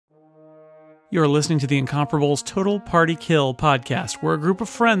You're listening to the Incomparables Total Party Kill podcast, where a group of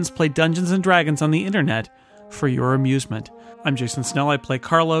friends play Dungeons & Dragons on the internet for your amusement. I'm Jason Snell, I play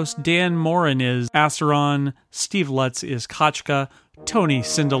Carlos, Dan Morin is Asteron, Steve Lutz is Kachka, Tony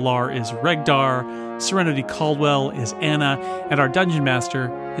Sindelar is Regdar, Serenity Caldwell is Anna, and our Dungeon Master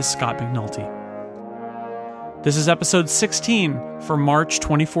is Scott McNulty. This is episode 16 for March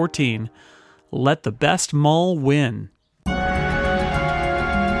 2014. Let the best Mul win.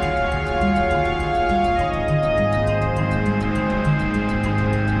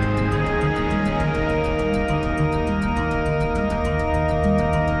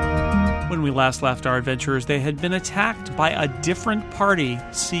 When we last left our adventurers, they had been attacked by a different party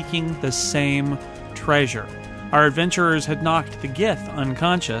seeking the same treasure. Our adventurers had knocked the Gith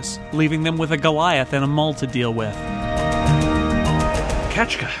unconscious, leaving them with a Goliath and a Mul to deal with.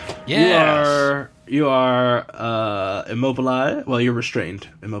 Kachka, Yes. you are immobilized. Well, you're restrained.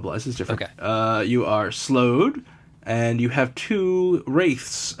 Immobilized is different. Okay. You are slowed, and you have two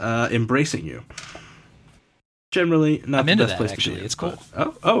wraiths embracing you. Generally, not I'm the into best that, place actually. to be. It's cool.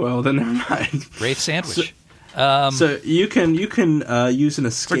 Oh, well, then never mind. Wraith sandwich. So you can use an escape.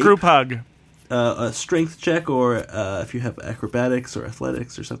 It's a group hug. A strength check, or if you have acrobatics or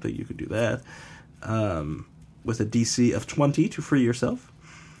athletics or something, you could do that with a DC of 20 to free yourself.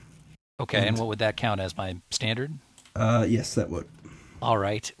 Okay, and what would that count as, my standard? Yes, that would. All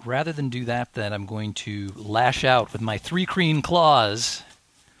right. Rather than do that, then I'm going to lash out with my 3 green claws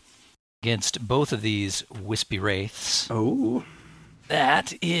against both of these wispy wraiths. Oh.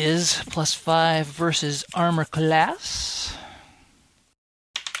 That is +5 versus armor class,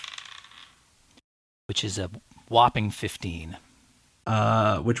 which is a whopping 15.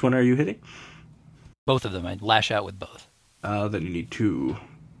 Which one are you hitting? Both of them. I lash out with both. Then you need 2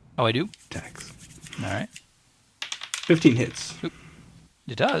 Oh, I do? attacks. All right. 15 hits.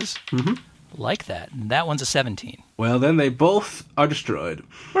 It does. Mm-hmm. Like that. And that one's a 17. Well, then they both are destroyed.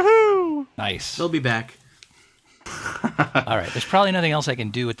 Woohoo! Nice. They'll be back. All right. There's probably nothing else I can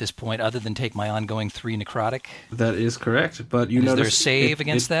do at this point other than take my ongoing 3 necrotic. That is correct, but you And is notice... there a save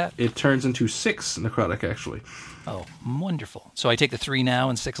against that? It turns into 6 necrotic, actually. Oh, wonderful. So I take the 3 now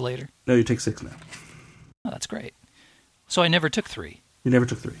and 6 later? No, you take 6 now. Oh, that's great. So I never took 3. You never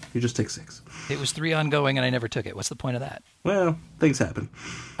took 3. You just take 6. It was 3 ongoing and I never took it. What's the point of that? Well, things happen.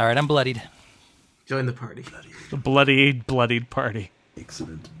 All right, I'm bloodied. Join the party. The bloodied party.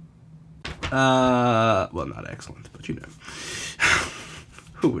 Excellent. Well, not excellent, but you know.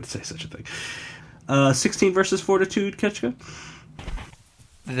 Who would say such a thing? 16 versus Fortitude, Ketchka?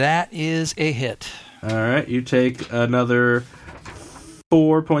 That is a hit. Alright, you take another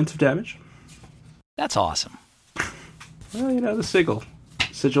 4 points of damage. That's awesome. Well, you know, the sigil.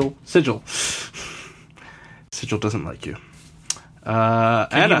 Sigil. Sigil doesn't like you. Can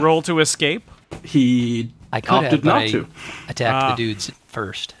Anna, you roll to escape? he I could opted have, but not I to. attacked the dudes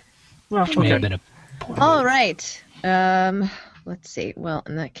first. Well, Which may have been a poor move. All right. Let's see. Well,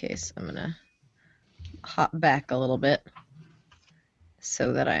 in that case, I'm gonna hop back a little bit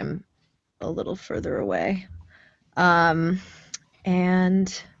so that I'm a little further away. And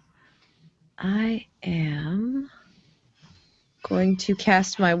I am going to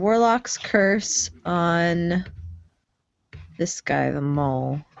cast my Warlock's Curse on this guy, the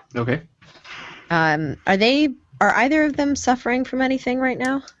Mul. Okay. Are either of them suffering from anything right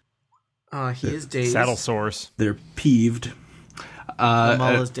now? He is dazed. Saddle sores. They're peeved. The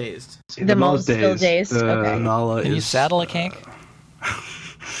Mul is dazed. The Mul's still dazed? The Okay. Nala Can you is... saddle a kank?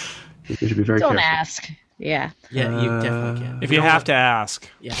 You should be very Don't careful. ask. Yeah. Yeah, you definitely can. If you have to ask.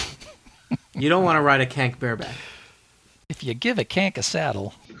 Yeah. You don't want to ride a kank bareback. If you give a kank a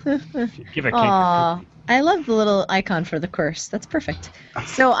saddle, Give a Aw, I love the little icon for the curse. That's perfect.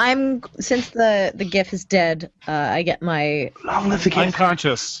 So since the GIF is dead, I get my Long live the Gith.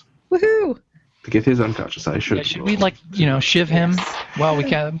 unconscious. woohoo. The Gith is unconscious. I should... yeah, should we, shiv him while we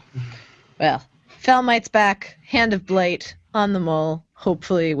can? Well, Felmite's back, Hand of Blight on the Mul,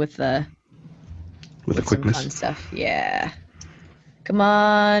 hopefully with the With the some quickness. fun stuff. Yeah. Come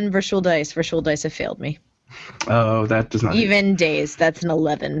on, virtual dice. Virtual dice have failed me. Oh, that does not... Even days. That's an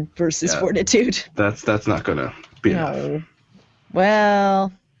 11 versus Yeah. Fortitude. That's not gonna be enough. No.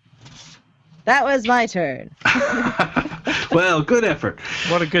 Well, that was my turn. Well, good effort.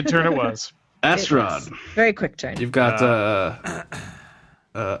 What a good turn it was. Asteron, Very quick turn. you've got a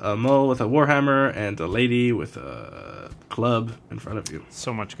Mul with a warhammer and a lady with a club in front of you.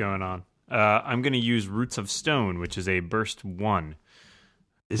 So much going on. I'm going to use Roots of Stone, which is a burst 1.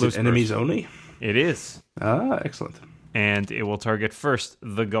 Is Loose it enemies burst. only? It is. Ah, excellent. And it will target first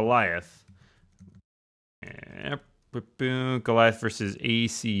the Goliath. Goliath versus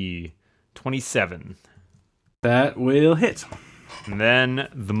AC 27. That will hit. And then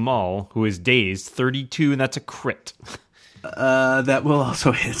the Mul, who is dazed, 32, and that's a crit. That will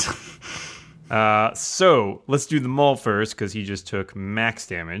also hit. So let's do the Mul first, because he just took max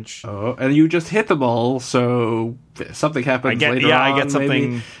damage. Oh, and you just hit the ball, so something happens later on. I get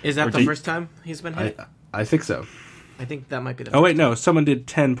something. Maybe. Is that the first time he's been hit? I think so. I think that might be the first Oh, wait, no. Someone did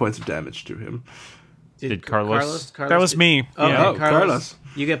 10 points of damage to him. Did Carlos? That was me. Okay, Yeah. Carlos.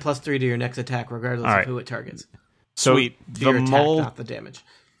 You get +3 to your next attack, regardless All right. of who it targets. So Sweet. To your the attack, Mul, not the damage.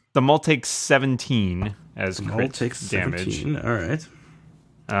 the Mul takes 17 as Mul crit takes damage. 17. All right.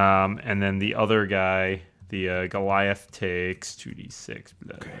 And then the other guy, the Goliath, takes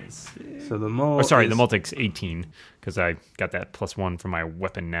 2d6. So the Mul. Oh, sorry, is... the Mul takes 18 because I got that +1 for my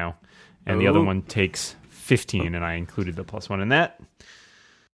weapon now, and the other one takes 15, and I included the +1 in that.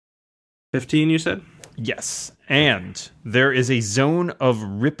 15, you said? Yes, and there is a zone of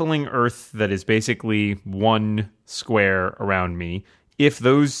rippling earth that is basically 1 square around me. If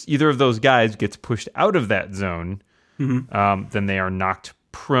either of those guys gets pushed out of that zone, then they are knocked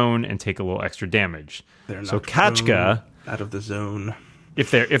prone and take a little extra damage. So Kachka, out of the zone.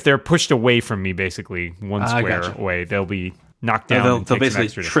 if they're pushed away from me, basically 1 square gotcha. away, they'll be knocked down. They'll and take some basically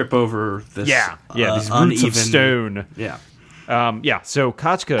extra trip over this. Yeah, these roots uneven of stone. Yeah. So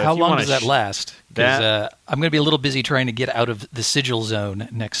Kachka, How if you long wanna does that last? that- Because I'm going to be a little busy trying to get out of the sigil zone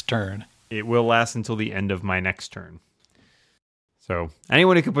next turn. It will last until the end of my next turn. So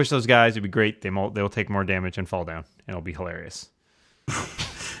anyone who can push those guys would be great. They'll take more damage and fall down, and it'll be hilarious.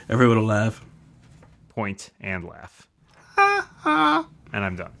 Everyone will laugh. Point and laugh. And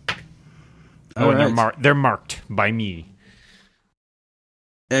I'm done. All And right. they're marked by me.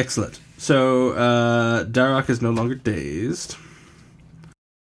 Excellent. So, Darok is no longer dazed.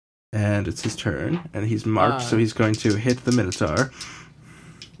 And it's his turn. And he's marked, so he's going to hit the Minotaur.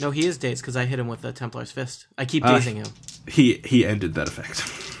 No, he is dazed because I hit him with the Templar's Fist. I keep dazing him. He ended that effect.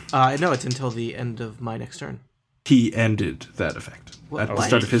 No, it's until the end of my next turn. He ended that effect What? at the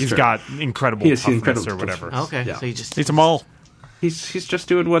start of his He's turn. got incredible He has toughness incredible or whatever. Okay, Yeah. so you just... It's a Mul. He's just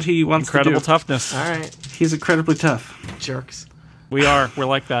doing what he wants Incredible to do. toughness. All right, He's incredibly tough. jerks. We're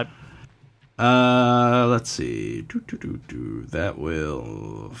like that. Let's see. That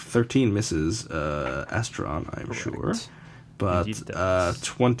will 13 misses Astron, I'm sure. But Indeed does.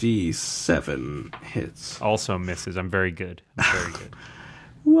 27 hits. Also misses. I'm very good.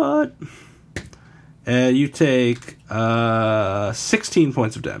 What? You take 16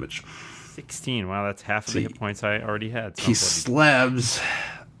 points of damage. 16. Wow, that's half of the hit points I already had. He Sounds slabs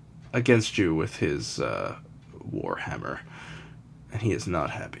against you with his warhammer, and he is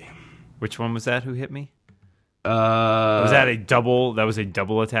not happy. Which one was that? Who hit me? Was Was that a double? That was a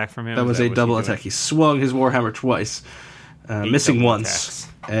double attack from him. That was a what's he double doing? attack. He swung his warhammer twice, missing double once.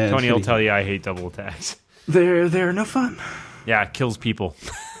 And Tony will hitting- tell you I hate double attacks. They're no fun. Yeah, it kills people.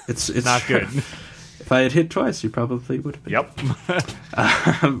 It's Not good. If I had hit twice, you probably would have been. Yep.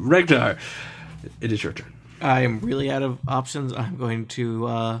 Regdar, it is your turn. I am really out of options. I'm going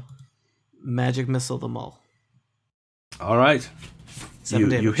to magic missile the Mul. All right. 7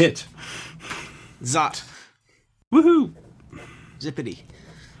 damage. You hit. Zot. Woohoo! Zippity.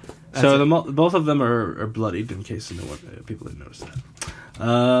 So both of them are bloodied, in case people didn't notice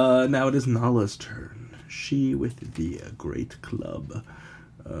that. Now it is Nala's turn. She with the great club.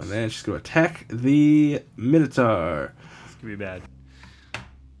 Man, she's going to attack the Minotaur. This could be bad.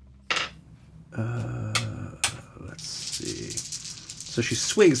 Let's see. So she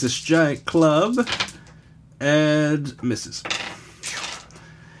swings this giant club and misses.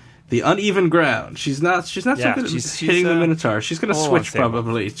 The uneven ground. She's not so good at hitting the Minotaur. She's going to switch unstable.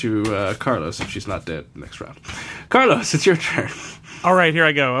 probably to Carlos if she's not dead next round. Carlos, it's your turn. All right, here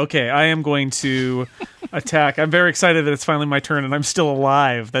I go. Okay, I am going to attack. I'm very excited that it's finally my turn and I'm still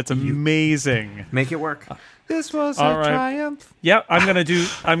alive. That's amazing. Make it work. This was All a right. triumph. Yep, I'm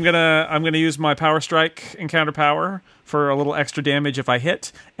gonna use my power strike encounter power for a little extra damage if I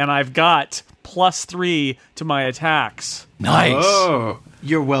hit, and I've got +3 to my attacks. Nice. Oh.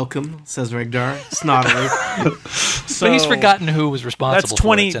 You're welcome, says Regdar, snottily. So But he's forgotten who was responsible That's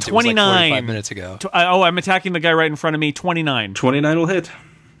 20 for it since it was like 29. 45 minutes ago. I'm attacking the guy right in front of me. 29. 29 will hit.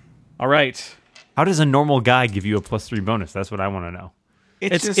 All right. How does a normal guy give you a +3 bonus? That's what I want to know.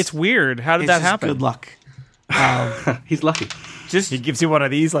 It's weird. How did It's that just happen? Good luck. He's lucky. He gives you one of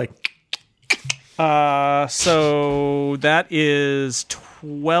these, like. So that is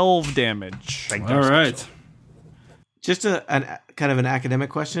 12 damage. Thank All you. right. Just an kind of an academic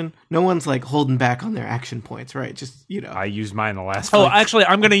question. No one's like holding back on their action points, right? Just, I used mine the last Oh, fight. actually,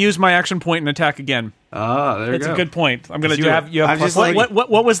 I'm going to use my action point and attack again. Ah, there you It's go. a good point. I'm going to do You have plus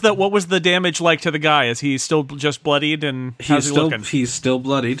what was the damage like to the guy? Is he still just bloodied and how's he looking? He's still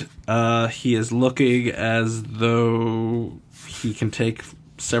bloodied. He is looking as though he can take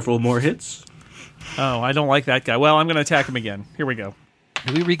several more hits. Oh, I don't like that guy. Well, I'm going to attack him again. Here we go.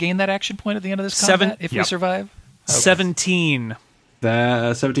 Do we regain that action point at the end of this combat if we survive? Okay. 17.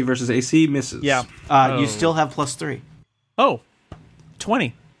 That 17 versus AC misses. Yeah. You still have +3. Oh,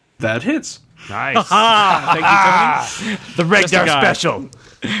 20. That hits. Nice. Thank you, Tony. The Regdar special.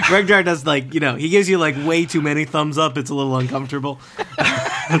 Regdar does he gives you way too many thumbs up. It's a little uncomfortable.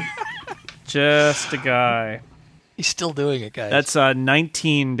 Just a guy. He's still doing it, guys. That's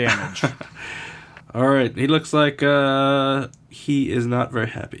 19 damage. All right. He looks like he is not very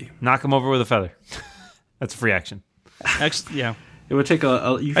happy. Knock him over with a feather. That's a free action. Actually, yeah. It would take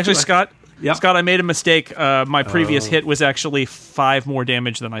Scott. Yep. Scott, I made a mistake. My previous hit was actually 5 more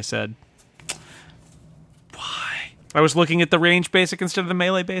damage than I said. Why? I was looking at the range basic instead of the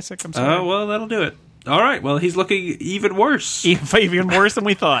melee basic. I'm sorry. Oh, well, that'll do it. All right. Well, he's looking even worse. Even worse than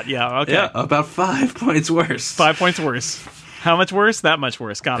we thought. Yeah. Okay. Yeah, about 5 points worse. 5 points worse. How much worse? That much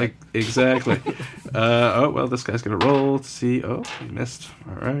worse. Got it. Exactly. Well, this guy's going to roll to see. Oh, he missed.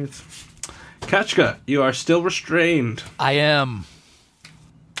 All right. Kachka, you are still restrained. I am.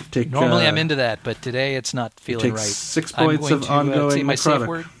 Normally I'm into that, but today it's not feeling right. 6 points of ongoing say my safe necrotic.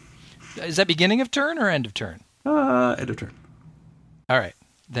 word. Is that beginning of turn or end of turn? End of turn. All right.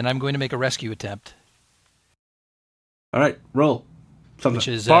 Then I'm going to make a rescue attempt. All right, roll. Something. Which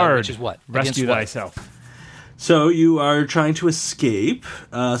is Bard. Which is what? Rescue Against what? thyself. So you are trying to escape.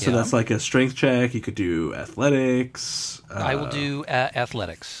 So Yeah. that's like a strength check. You could do athletics. I will do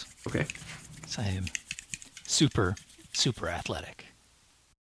athletics. Okay. So I am super athletic.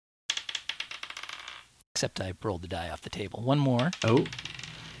 Except I rolled the die off the table. One more. Oh.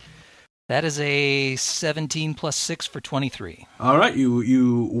 That is a 17 plus 6 for 23. All right.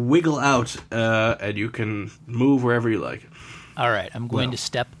 You wiggle out, and you can move wherever you like All right. I'm going to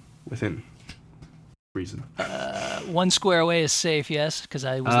step. within reason. 1 square away is safe, yes, because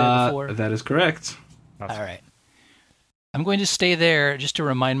I was there before. That is correct. All right. I'm going to stay there just to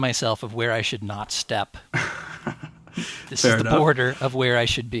remind myself of where I should not step. This Fair is the enough. border of where I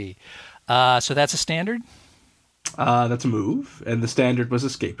should be. So that's a standard? That's a move, and the standard was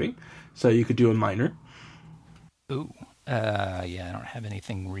escaping. So you could do a minor. Ooh. Yeah, I don't have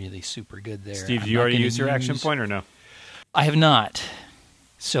anything really super good there. Steve, I'm do you not already gonna use your action point or no? I have not.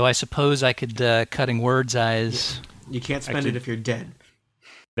 So I suppose I could, cutting words eyes. You can't spend it if you're dead.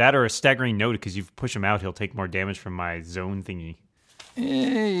 That or a staggering note, because you push him out, he'll take more damage from my zone thingy.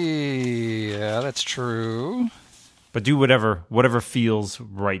 Yeah, that's true. But do whatever feels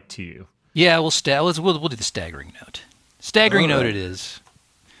right to you. Yeah, we'll do the staggering note. Staggering note it is.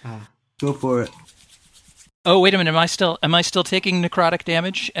 Go for it. Oh, wait a minute. Am I still taking necrotic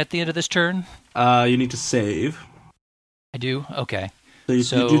damage at the end of this turn? You need to save. I do? Okay. So you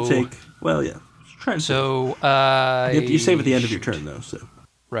do take. Well, yeah. Try and So save. You save at the end of your turn, though. So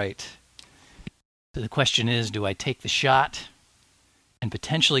right. So the question is, do I take the shot and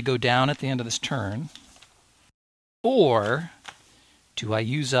potentially go down at the end of this turn, or do I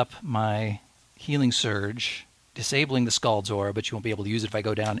use up my healing surge, disabling the Scald's Aura, but you won't be able to use it if I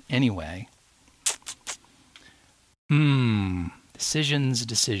go down anyway?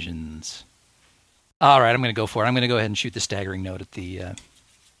 Decisions. All right, I'm going to go for it. I'm going to go ahead and shoot the staggering note at the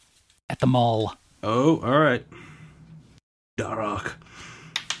mall. Oh, all right. Darok.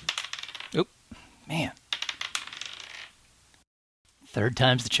 Oh, man. Third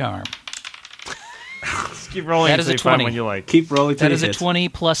time's the charm. Just keep rolling That is until a you find 20. one you like. Keep rolling. That is a 20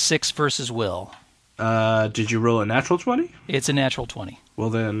 plus 6 versus will. Did you roll a natural 20? It's a natural 20. Well,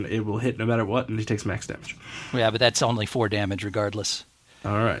 then it will hit no matter what, and he takes max damage. Yeah, but that's only 4 damage regardless.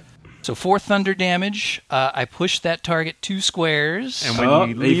 All right. So 4 thunder damage. I push that target 2 squares. And when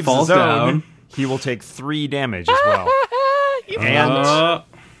he leaves falls the zone, down. he will take 3 damage as well. And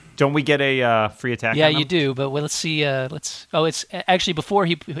don't we get a free attack? Yeah, on him? you do. But let's see. It's actually before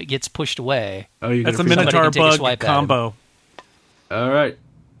he gets pushed away. Oh, you That's a get a free Minotaur Somebody can take a bug swipe at combo. All right.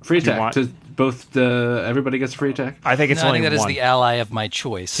 Free Do you attack. want- To both everybody gets a free attack. I think it's No, I only think that is one. the ally of my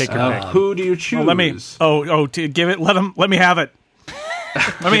choice. Take your pick. Who do you choose? Oh, let me give it. Let me have it.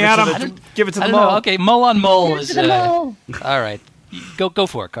 Let me at him. Give it to I the don't know. mall. Okay, mole on mole Here's is. the mole. All right, go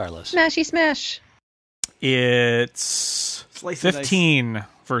for it, Carlos. Smashy smash. It's Slice and dice. 15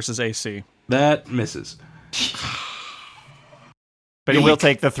 versus AC. That misses. But he will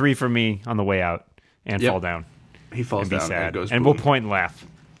take the 3 from me on the way out and Yep. fall down. he falls and be down sad. and goes. And boom. we'll point and laugh.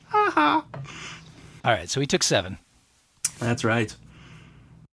 All right, so he took 7. That's right.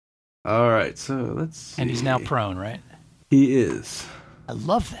 All right, so let's see. And he's now prone, right? He is. I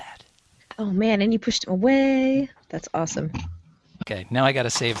love that. Oh man, and you pushed him away. That's awesome. Okay, now I got to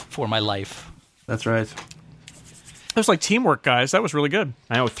save for my life. That's right. That was like teamwork, guys. That was really good.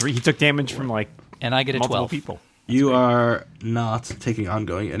 I know 3. He took damage from like And I get a multiple 12. people. You are not taking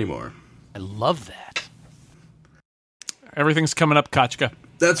ongoing anymore. I love that. Everything's coming up, Kachka.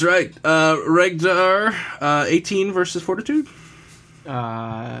 That's right. Regdar, 18 versus Fortitude.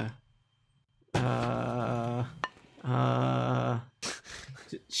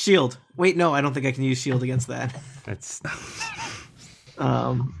 Shield. Wait, no, I don't think I can use shield against that. That's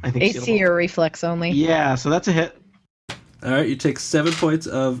I think AC shield or reflex only. Yeah, so that's a hit. All right, you take 7 points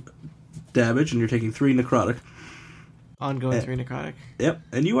of damage, and you're taking 3 necrotic. Ongoing 3 necrotic. Yep,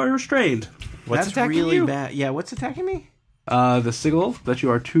 and you are restrained. what's That's attacking really you? bad. Yeah, what's attacking me? The sigil that you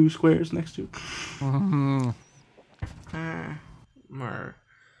are 2 squares next to.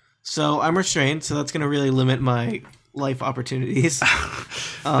 So I'm restrained, so that's going to really limit my life opportunities.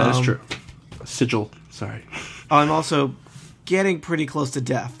 That is true. Sigil, sorry. I'm also getting pretty close to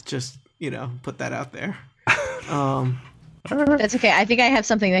death. Just, put that out there. That's okay. I think I have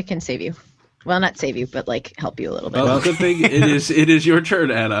something that can save you. Well, not save you, but like help you a little bit. Well, good thing it is your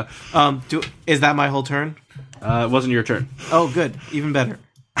turn, Anna. Is that my whole turn? It wasn't your turn. Oh, good. Even better.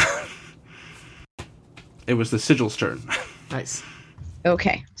 It was the sigil's turn. Nice.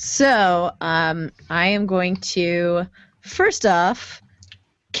 Okay, so I am going to first off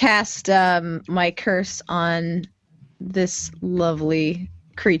cast my curse on this lovely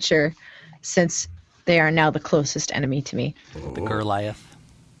creature, since they are now the closest enemy to me. The Goliath.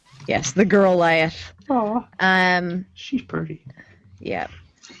 Yes, the Goliath. Aw. She's pretty. Yeah.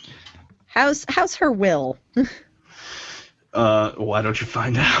 How's her will? Why don't you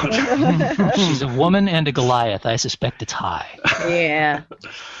find out? She's a woman and a Goliath. I suspect it's high. Yeah.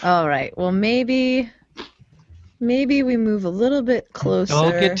 All right. Well, maybe we move a little bit closer.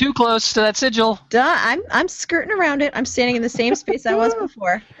 Don't get too close to that sigil. I'm skirting around it. I'm standing in the same space I was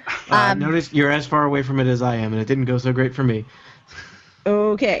before. Notice you're as far away from it as I am, and it didn't go so great for me.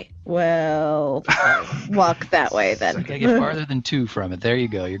 Okay. Well, I'll walk that way then. Gotta get farther than 2 from it. There you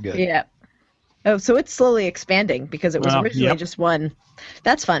go. You're good. Yeah. Oh, so it's slowly expanding because it was originally just 1.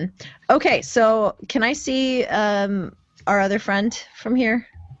 That's fun. Okay, so can I see our other friend from here?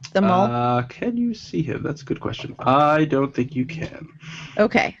 The mole? Can you see him? That's a good question. I don't think you can.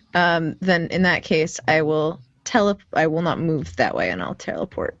 Okay. Then in that case, I will not move that way, and I'll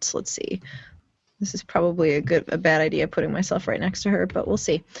teleport. So let's see. This is probably a bad idea putting myself right next to her, but we'll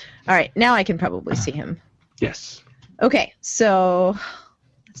see. All right, now I can probably see him. Yes. Okay, so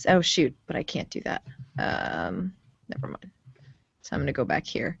oh shoot, but I can't do that. Never mind. So I'm gonna go back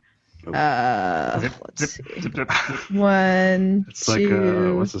here. Let's see. 1, It's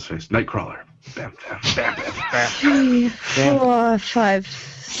 2, like what's his face? Nightcrawler. Bam, bam, bam, bam, bam. 3, 4,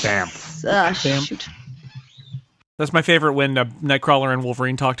 5. Bam. Shoot. That's my favorite when Nightcrawler and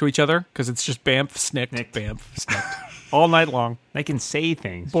Wolverine talk to each other, because it's just bamf, snicked, bamf, snicked. All night long. They can say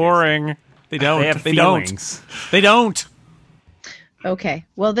things. Boring. They don't. They have They feelings. don't. They don't. Okay.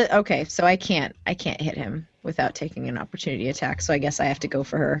 Well, okay. So I can't hit him without taking an opportunity attack. So I guess I have to go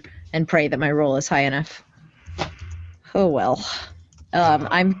for her and pray that my roll is high enough. Oh well.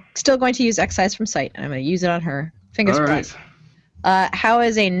 I'm still going to use Excise from Sight, and I'm going to use it on her. Fingers All crossed. right. How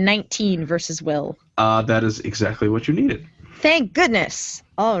is a 19 versus Will? That is exactly what you needed. Thank goodness.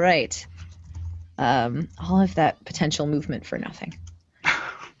 All right. I'll have that potential movement for nothing.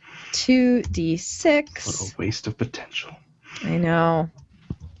 2d6. What a waste of potential. I know.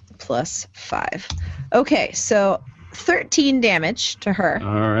 Plus 5. Okay, so 13 damage to her.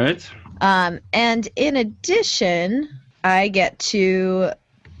 All right. And in addition, I get to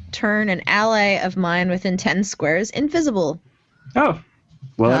turn an ally of mine within 10 squares invisible. Oh.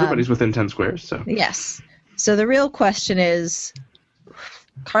 Well, everybody's within 10 squares, so. Yes. So the real question is,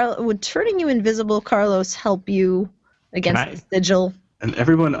 would turning you invisible, Carlos, help you against the sigil? And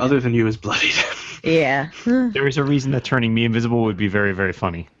everyone other than you is bloodied. Yeah. There is a reason that turning me invisible would be very, very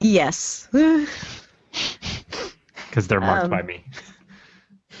funny. Yes. Because they're marked by me.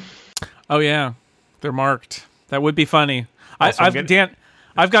 Oh yeah, they're marked. That would be funny. Also,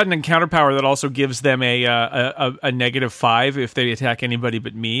 I've got an encounter power that also gives them a -5 if they attack anybody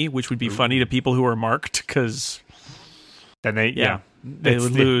but me, which would be funny to people who are marked, because then they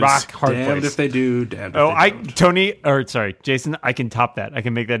would lose. Rock hard Damned place. if they do, damned if they don't. Jason, I can top that. I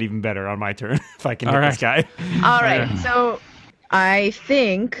can make that even better on my turn if I can hit All this guy. All right. So I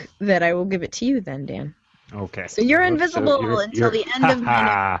think that I will give it to you then, Dan. Okay. So you're invisible you're- until the end of my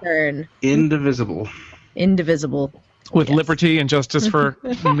next turn. Indivisible. Indivisible. With Yes. liberty and justice for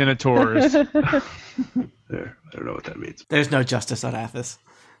minotaurs. There. I don't know what that means. There's no justice on Athos.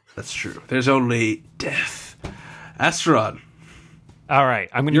 That's true. There's only death. Asteron, All right.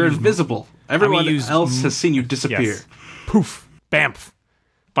 I'm going to you're use invisible. Everyone use else has seen you disappear. Yes. Poof. Bamf.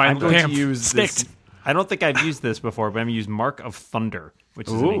 I'm going Bam. to use Sticked. this. I don't think I've used this before, but I'm going to use Mark of Thunder, which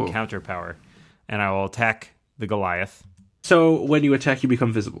is Ooh. an encounter power. And I will attack the Goliath. So when you attack, you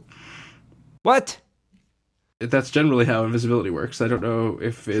become visible. What? That's generally how invisibility works. I don't know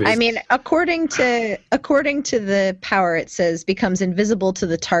if it is... I mean, according to the power, it says becomes invisible to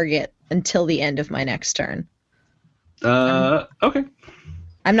the target until the end of my next turn. Okay.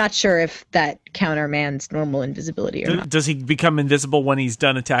 I'm not sure if that countermands normal invisibility or not. Does he become invisible when he's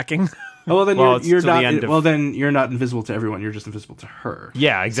done attacking? Oh, well, then Well, it's you're till the not. end of- Well, then you're not invisible to everyone. You're just invisible to her.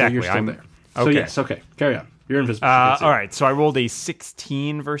 Yeah, exactly. So you're still I'm there. So okay. yes, okay. Carry on. You're invisible. All right. So I rolled a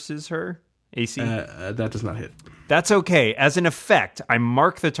 16 versus her AC. That does not hit. That's okay. As an effect, I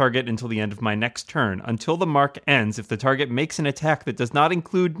mark the target until the end of my next turn. Until the mark ends, if the target makes an attack that does not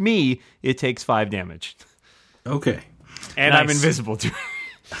include me, it takes 5 damage. Okay, And I'm Nice. invisible to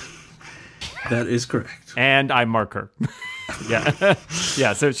that is correct. and I mark her. Yeah.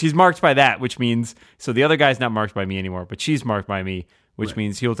 Yeah, so she's marked by that, which means so the other guy's not marked by me anymore, but she's marked by me, which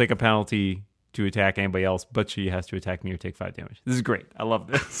means he'll take a penalty to attack anybody else, but she has to attack me or take 5 damage. This is great. I love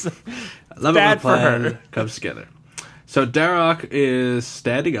this. I love bad it when a for plan her. comes together. So Darok is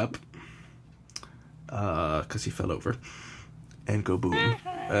standing up because he fell over, and go boom.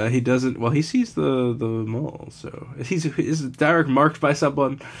 He doesn't. Well, he sees the mole. So is Darok marked by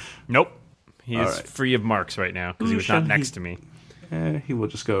someone? Nope. He is All right. free of marks right now because he was not next to me. He will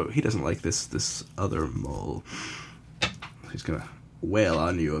just go. He doesn't like this other mole. He's gonna wail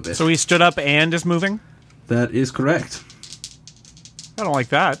on you a bit. So he stood up and is moving? That is correct. I don't like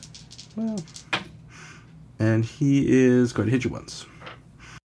that. Well, and he is going to hit you once.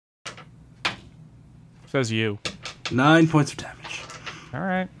 Says you. 9 points of damage. All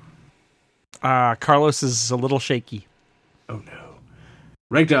right. Carlos is a little shaky. Oh no,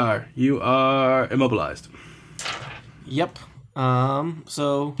 Regdar, you are immobilized. Yep.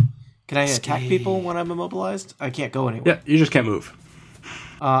 So can I attack people when I'm immobilized? I can't go anywhere. Yeah, you just can't move.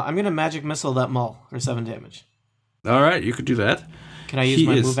 I'm gonna magic missile that mole for 7 damage. All right, you could do that. Can I use He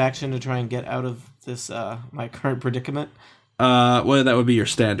my is- move action to try and get out of this my current predicament? Well, that would be your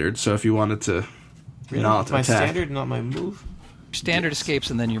standard. So if you wanted to not my attack, standard, not my move. Standard escapes,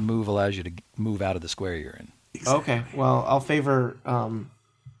 and then your move allows you to move out of the square you're in. Okay, well, I'll favor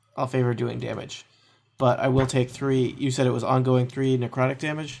doing damage, but I will take 3. You said it was ongoing 3 necrotic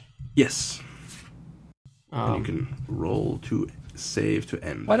damage. yes, and you can roll to save to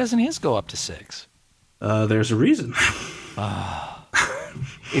end. Why doesn't his go up to 6? There's a reason.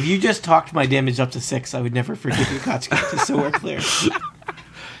 If you just talked my damage up to 6, I would never forgive you, Kachka, just so we're clear.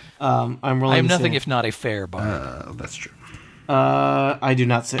 I'm rolling. I am to nothing save. if not a fair bard. That's true. I do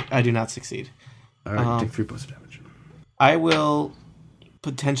not succeed. All right, you take 3 points of damage, I will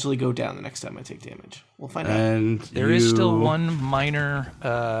potentially go down the next time I take damage. We'll find out. and There is still one minor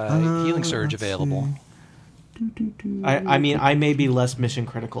healing surge available. I mean, I may be less mission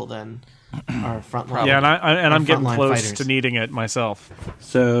critical than our frontline. Yeah, and I'm getting frontline close fighters. to needing it myself.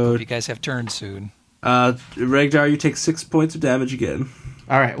 So, You guys have turns soon. Regdar, you take 6 points of damage again.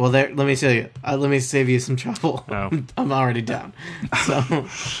 All right. Well, let me tell you. Let me save you some trouble. Oh. I'm already down. So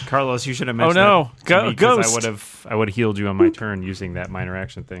Carlos, you should have mentioned no. that to me, 'cause Ghost. I would have healed you on my turn using that minor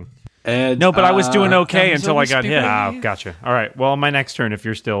action thing. And No, but I was doing okay Comes until a I got wispy hit. ray. Gotcha. All right. Well, my next turn, if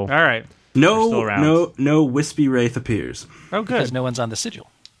you're still... All right. You're still around. no wispy wraith appears. Oh, Because good. no one's on the sigil.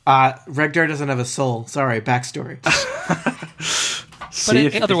 Regdar doesn't have a soul. Sorry. Backstory.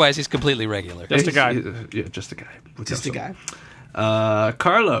 But otherwise, he's completely regular. Just a guy. Yeah, just a guy. with Just no a soul. guy.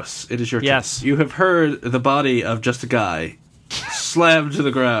 Carlos, it is your turn. Yes. You have heard the body of just a guy slammed to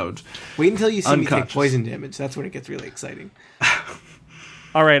the ground. Wait until you see me take Unconscious. poison damage. That's when it gets really exciting.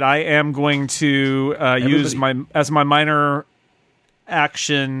 All right, I am going to use my minor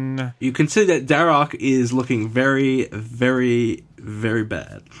action. You can see that Darok is looking very, very, very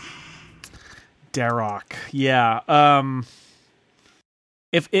bad. Darok. Yeah.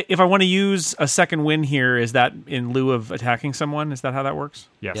 If I want to use a second win here, is that in lieu of attacking someone? Is that how that works?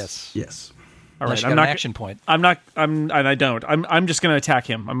 Yes. Yes. All Unless right. you got an action point. And I don't. I'm just going to attack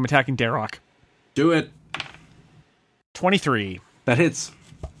him. I'm attacking Darok. Do it. 23. That hits.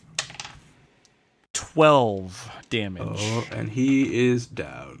 12 damage. Oh, and he is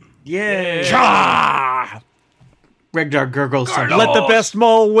down. Yay! Ah! Regdar gurgles. Let the best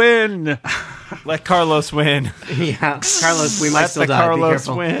mole win. Let Carlos win. Yeah, Carlos, we might Let still the die. Be Carlos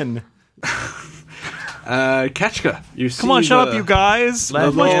careful. win. Ketchka, you see Come on, shut up, you guys. Let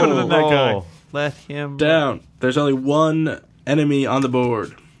I'm much better than that guy. roll. Let him down. There's only one enemy on the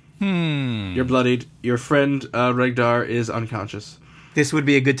board. You're bloodied. Your friend Regdar is unconscious. This would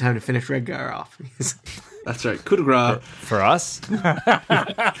be a good time to finish Redgar off. That's right. Coup de grace. for us.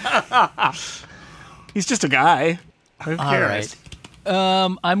 He's just a guy. Who All cares?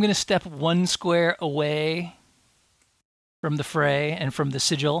 right. I'm going to step 1 square away from the fray and from the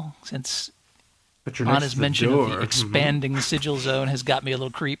sigil, since But you're next Anna's to the mention door. of the expanding sigil zone has got me a little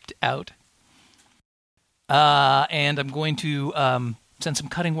creeped out. And I'm going to send some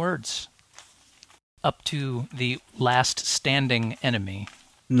cutting words up to the last standing enemy,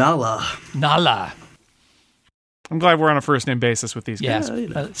 Nala. Nala. I'm glad we're on a first name basis with these guys. Yeah, you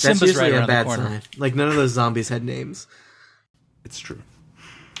know. That's Simba's usually right a around the bad corner. sign. Like, none of those zombies had names. It's true.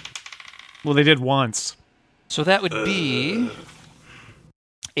 Well, they did once. So that would be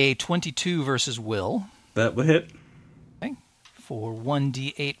a 22 versus Will. That would hit. Okay. For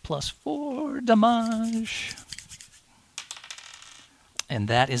 1d8 plus 4 damage. And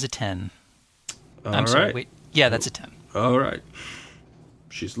that is a 10. I'm sorry, right. wait. Yeah, that's a 10. All right.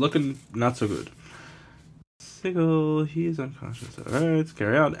 She's looking not so good. Sigil, he's unconscious. All right, let's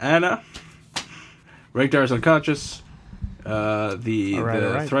carry on. Anna. Regdar's unconscious. The All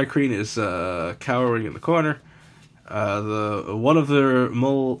right. Thrycreen is cowering in the corner. The one of the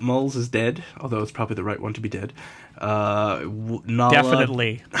moles is dead, although it's probably the right one to be dead. Nala,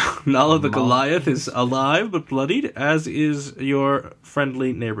 Definitely. Nala the Goliath is alive but bloodied, as is your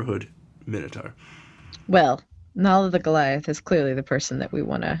friendly neighborhood Minotaur. Well, Nala the Goliath is clearly the person that we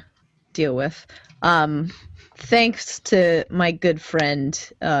want to deal with. Thanks to my good friend,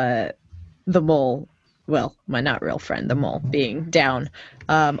 the mole. Well, my not real friend, the mole, being down.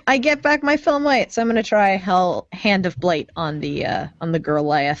 I get back my film light, so I'm gonna try Hand of Blight on the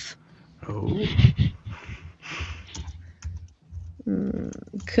Goliath. Oh.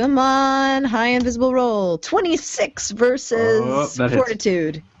 Come on, high invisible roll. 26 versus that hits.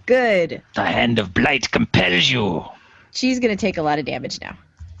 Fortitude. Good. The Hand of Blight compels you. She's gonna take a lot of damage now.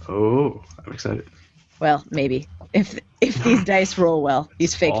 Oh, I'm excited. Well, maybe if these dice roll well,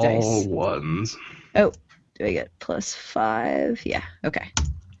 these fake All dice. ones. Oh, do I get +5? Yeah. Okay.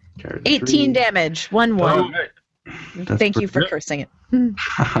 Carry the 18 3. damage. 1-1. Oh, That's Thank you for pretty cursing it.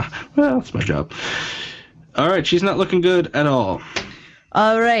 well, that's my job. All right, she's not looking good at all.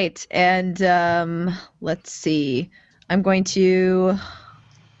 All right, and let's see. I'm going to.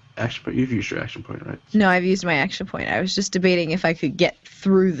 Action point. You've used your action point, right? No, I've used my action point. I was just debating if I could get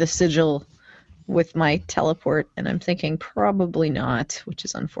through the sigil with my teleport, and I'm thinking probably not, which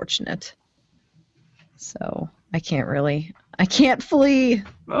is unfortunate. So I can't flee.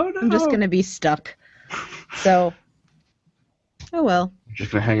 Oh no! I'm just gonna be stuck. So, oh well. You're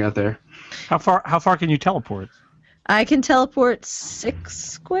just gonna hang out there. How far can you teleport? I can teleport 6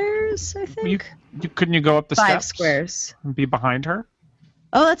 squares, I think. Couldn't you go up the 5 steps squares. and be behind her?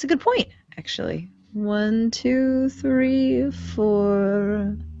 Oh, that's a good point, actually. 1, 2, 3,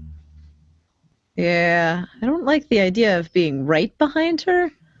 4. Yeah, I don't like the idea of being right behind her.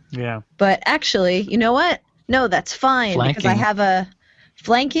 Yeah. But actually, you know what? No, that's fine because I Flanking. have a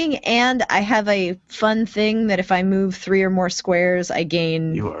flanking and I have a fun thing that if I move 3 or more squares, I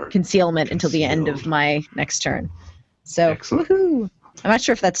gain You are concealment until the end of concealed. my next turn. So, Excellent. woohoo! I'm not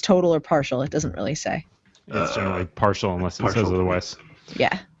sure if that's total or partial. It doesn't really say. It's generally partial unless it partial. says otherwise.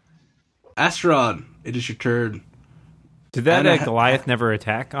 Yeah. Asteron, it is your turn. Did that Anna- Goliath never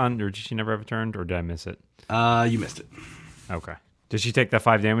attack on, or did she never have a turn, or did I miss it? You missed it. Okay. Did she take that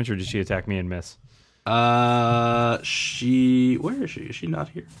 5 damage, or did she attack me and miss? Where is she? Is she not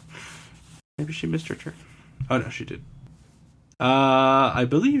here? Maybe she missed her turn. Oh no, she did. I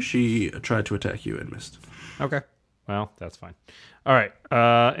believe she tried to attack you and missed. Okay. Well, that's fine. All right.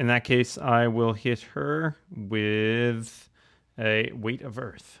 In that case, I will hit her with a weight of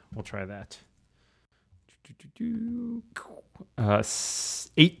earth. We'll try that.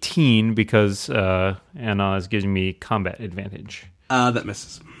 18 because Anna is giving me combat advantage. That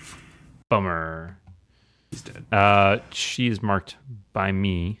misses. Bummer. He's dead. She is marked by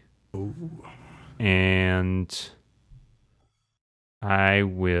me. Ooh. And I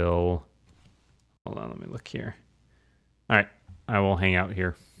will... Hold on, let me look here. All right. I will hang out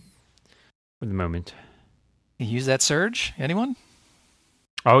here for the moment. You use that surge? Anyone?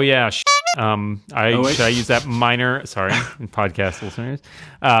 Oh, yeah. wait. Should I use that minor? Sorry, podcast listeners.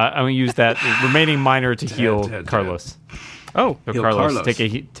 I'm going to use that remaining minor to heal dead. Carlos. Oh, So Heal Carlos, Carlos.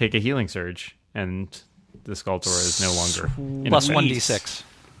 take a healing surge, and the Skulltor is no longer in Plus effect. 1d6.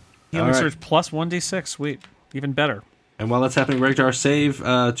 Healing Surge plus 1d6. Sweet. Even better. And while that's happening, Regdar, save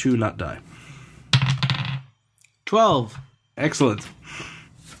to not die. 12. Excellent.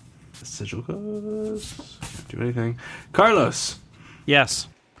 The sigil goes. Can't do anything. Carlos. Yes.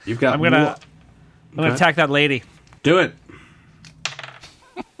 You've got. I'm gonna attack that lady. Do it.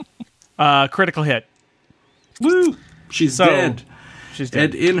 Critical hit. Woo! She's dead. She's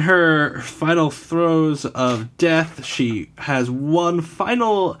dead. And in her final throes of death, she has one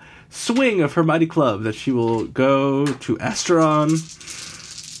final swing of her mighty club that she will go to Asteron.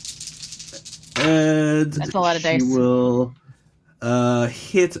 And that's a lot of dice. She will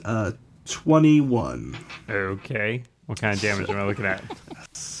hit a 21. Okay. What kind of damage am I looking at?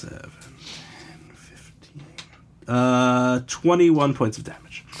 7, 15. 21 points of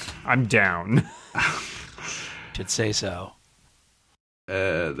damage. I'm down. Should say so.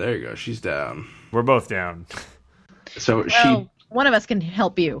 There you go. She's down. We're both down. So one of us can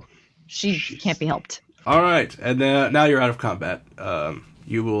help you. She can't be helped. All right, and now you're out of combat.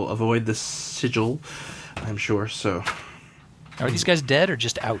 You will avoid the sigil, I'm sure. So, Are these guys dead or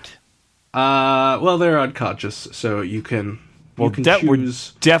just out? well, they're unconscious, so you can. Well, you can we're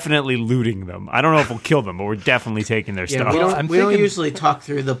choose. definitely looting them. I don't know if we'll kill them, but we're definitely taking their stuff. We don't usually talk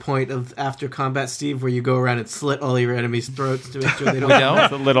through the point of after combat, Steve, where you go around and slit all your enemies' throats to make sure they don't. We don't?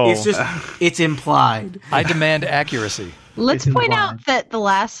 It's a little. It's implied. I demand accuracy. Let's It's point implied. out that the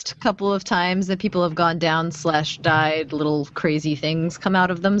last couple of times that people have gone down / died, little crazy things come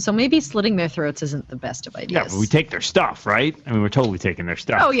out of them. So maybe slitting their throats isn't the best of ideas. Yeah, but we take their stuff, right? I mean, we're totally taking their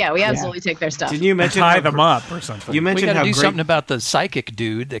stuff. Oh yeah, we absolutely take their stuff. Didn't you mention Tie how them up or something. You We mentioned got to how do great something about the psychic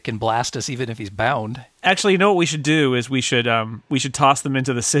dude that can blast us even if he's bound. Actually, you know what we should do is we should toss them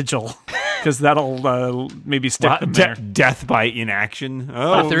into the sigil because that'll maybe stick them there. Death by inaction.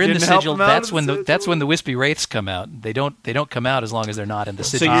 Oh, If they're in the didn't help sigil, them out that's of the when the wispy wraiths come out. They don't come out as long as they're not in the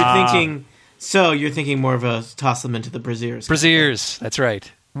So sigil. you're thinking more of a toss them into the braziers. Braziers, that's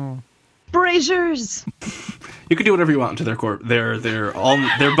right. Braziers. You can do whatever you want to their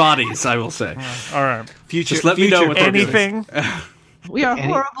their bodies. I will say. All right. Just let me know what they're doing. Anything? We are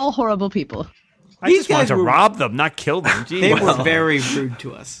horrible, horrible people. I just want guys to were- rob them, not kill them. Jeez. They were very rude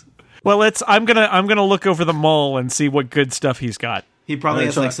to us. Well, I'm gonna look over the mole and see what good stuff he's got. He probably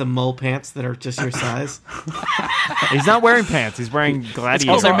has so- like some mole pants that are just your size. He's not wearing pants. He's wearing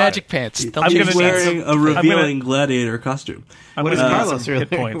gladiator. Those are magic pants. They'll I'm change gonna He's need wearing a revealing gladiator costume. What is gonna need Carlos some really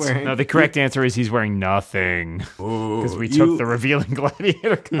hit points. wearing? No, the correct answer is he's wearing nothing because we took the revealing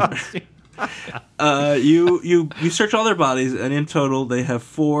gladiator costume. You search all their bodies, and in total they have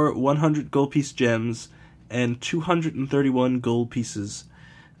 4 100 gold piece gems and 231 gold pieces.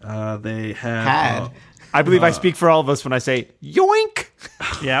 They have. I believe I speak for all of us when I say yoink.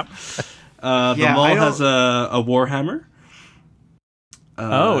 Yep. The Yeah, mole I don't- has a warhammer.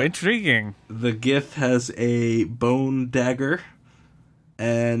 Intriguing. The Gith has a bone dagger,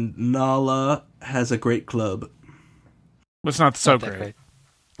 and Nala has a great club. It's not so that great.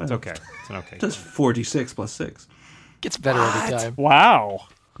 It's okay. It's an okay. Does 46 plus 6. Gets better every time. Wow.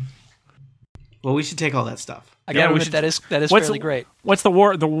 Well, we should take all that stuff. I Yeah, gotta we admit, should- that is What's fairly great. What's the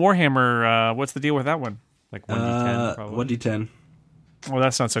Warhammer? What's the deal with that one? Like 1d10 probably. 1d10. Well,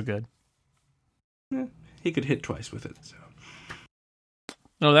 that's not so good. He could hit twice with it. So.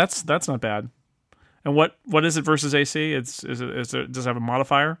 No, that's not bad. And what is it versus AC? Does it have a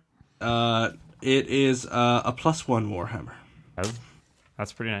modifier? It is a +1 warhammer.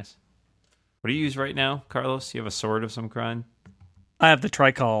 That's pretty nice. What do you use right now, Carlos? You have a sword of some kind? I have the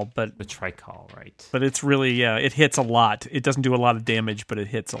tricol, but The tricol, right? But it's really, it hits a lot. It doesn't do a lot of damage, but it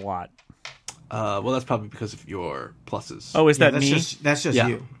hits a lot. Well, that's probably because of your pluses. Oh, is that that's me? That's just Yeah.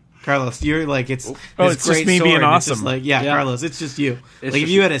 you, Carlos. You're like it's. Oh, this it's just great me sword, being and it's just awesome. like yeah, Yeah. Carlos. It's just you. It's Like if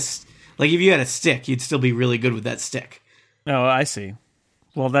just you had a stick, you'd still be really good with that stick. Oh, I see.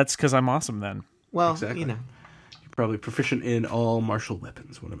 Well, that's because I'm awesome then. Well, Exactly. you know. You're probably proficient in all martial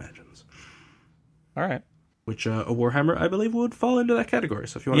weapons, one imagines. All right. Which a warhammer, I believe, would fall into that category.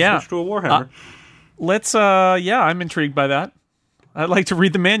 So if you want to Yeah. switch to a warhammer, Let's, I'm intrigued by that. I'd like to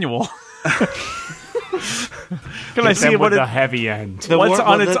read the manual. Can I see Them what with it, the heavy end. what's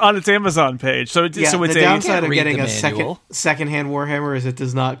on its Amazon page? So it's Yeah, so it's the a downside of read getting the a manual. secondhand Warhammer is it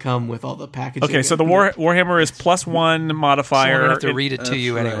does not come with all the packaging. okay. So the Warhammer is +1 So we're modifier. gonna have to read it to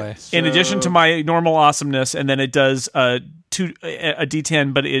you That's anyway. right. in addition to So- my normal awesomeness, and then it does a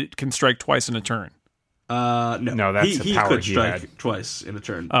D10, but it can strike twice in a turn. no, No, that's he the power could he strike had. twice in a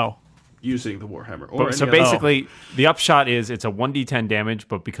turn. Oh, using the Warhammer. Or So basically, the upshot is it's a 1d10 damage,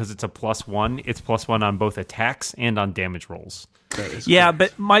 but because it's a +1, it's +1 on both attacks and on damage rolls. Yeah,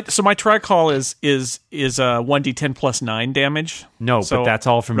 but my tricall is a 1d10 plus 9 damage. No, So- but that's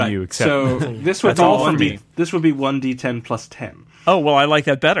all from right. you. Except So this would That's be all from 1D, me. This would be 1d10 plus 10. Oh, well, I like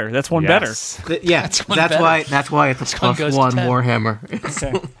that better. That's one better. Yes. Yeah, That's that's, one better. why. That's why it's a This one goes +1 to 10. Warhammer.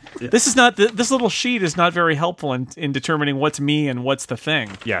 Okay. This is not this little sheet is not very helpful in determining what's me and what's the thing.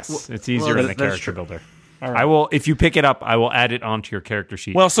 Yes, it's easier in the that's character true. builder. right. I will, if you pick it up, I will add it onto your character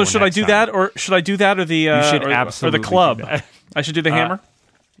sheet. Well, so for should I next do time. that, or should I do that, or the should or the absolutely do club? that. I should do the hammer.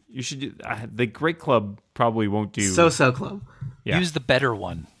 You should do, the Great Club probably won't do. So Club. Yeah. Use the better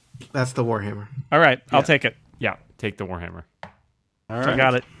one. That's the Warhammer. All right, I'll take it. Yeah, take the Warhammer. All I right.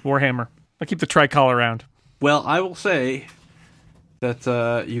 got it. Warhammer. I'll keep the tricolor around. Well, I will say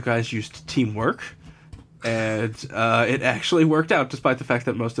that you guys used teamwork, and it actually worked out, despite the fact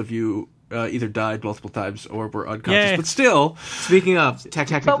that most of you either died multiple times or were unconscious. Yay. But still, Speaking of,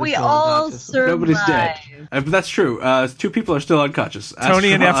 technically, But we still all unconscious. survived. nobody's dead. But that's true. 2 people are still unconscious.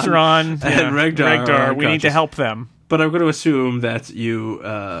 Tony and Efteron and Regdar are we need to unconscious. help them. But I'm going to assume that you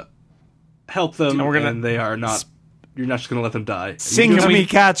help them, And we're gonna and they are not. You're not just going to let them die. Sing to me,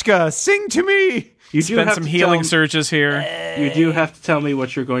 Kachka. Sing to me. You do Spend have some to healing tell, surges here. You do have to tell me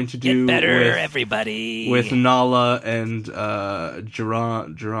what you're going to do everybody. with Nala and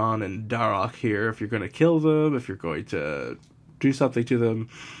Jiran and Darok here. If you're going to kill them, if you're going to do something to them.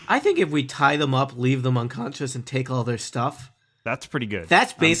 I think if we tie them up, leave them unconscious, and take all their stuff, That's pretty good.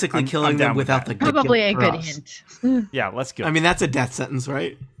 that's basically I'm killing down them with without that. the Probably a guilt for good us. hint. Yeah, let's go. I mean, that's a death sentence,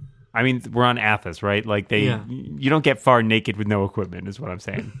 right? I mean, we're on Athos, right? Like Yeah. you don't get far naked with no equipment, is what I'm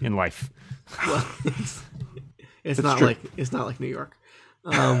saying in life. Well, it's not true. like New York.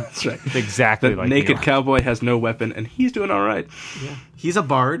 That's right. It's exactly The like New naked York. cowboy has no weapon, and he's doing all right. Yeah, he's a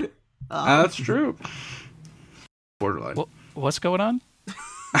bard. That's true. Borderline. What's going on?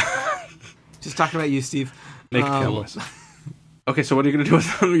 Just talking about you, Steve. Naked cowboys. Okay, so what are you going to do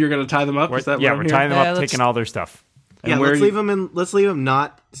with them? You're going to tie them up? Is that what I'm we're hearing? tying them Yeah, up, let's- taking all their stuff. Yeah, where let's you- leave them in. Let's leave them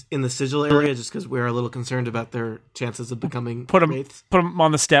not in the sigil area, just because we're a little concerned about their chances of becoming Put them wraiths.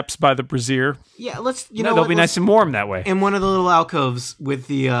 on the steps by the brazier. Yeah, let's. You No, know, they'll what, be nice and warm that way. in one of the little alcoves with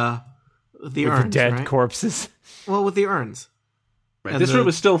the With urns, the dead right? corpses. Well, with the urns Right. and This the- room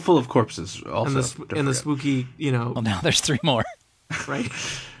is still full of corpses. Also, and the don't and the forget. spooky, Well, now there's 3 more. right?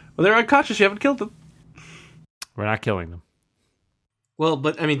 Well, they're unconscious. You haven't killed them. We're not killing them. Well,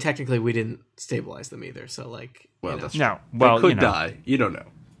 but I mean, technically, we didn't stabilize them either. So, like, Well, you know. that's No. They Well, could you know. die. You don't know.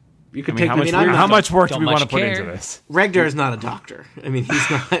 You could I mean, take how them. much, I mean, I'm how not- much work do don't we want to much put care. into this? Regdar is not a doctor. I mean, he's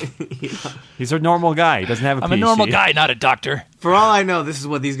not. He's a normal guy. He doesn't have a I'm a PhD. normal guy, not a doctor. For all I know, this is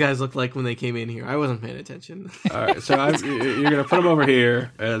what these guys looked like when they came in here. I wasn't paying attention. All right, so you're going to put them over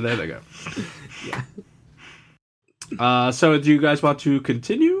here, and there they go. Yeah. So do you guys want to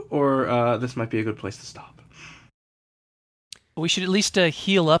continue, or this might be a good place to stop? We should at least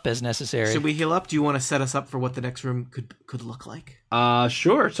heal up as necessary. Should we heal up? Do you want to set us up for what the next room could look like?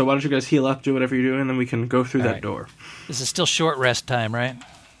 Sure. So why don't you guys heal up, do whatever you're doing, and then we can go through All that right. door. This is still short rest time, right?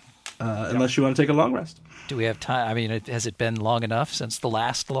 Unless you want to take a long rest. Do we have time? I mean, has it been long enough since the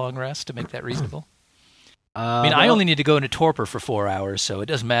last long rest to make that reasonable? I mean, I only need to go into torpor for 4 hours, so it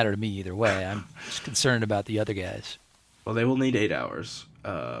doesn't matter to me either way. I'm just concerned about the other guys. Well, they will need 8 hours.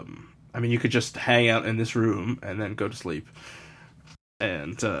 I mean, you could just hang out in this room and then go to sleep.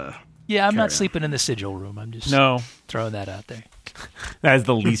 And Yeah, I'm Carry not on. sleeping in the sigil room. I'm just No. throwing that out there. That is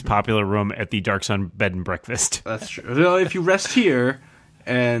the least popular room at the Dark Sun bed and breakfast. that's true. Well, if you rest here,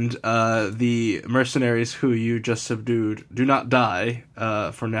 and the mercenaries who you just subdued do not die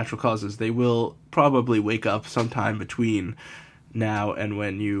for natural causes, they will probably wake up sometime between now and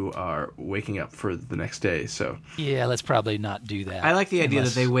when you are waking up for the next day. So Yeah, let's probably not do that. I like the idea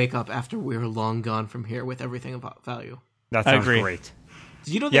unless- that they wake up after we're long gone from here with everything about value. That I sounds agree. great.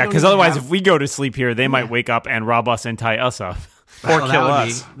 You know, Yeah, because otherwise, if we go to sleep here, they might wake up and rob us and tie us up. Or kill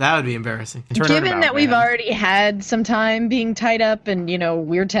us. That would be embarrassing. Turn it Given about, that we've man. already had some time being tied up and,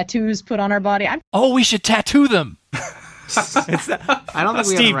 weird tattoos put on our body, I'm Oh, we should tattoo them. I don't think we have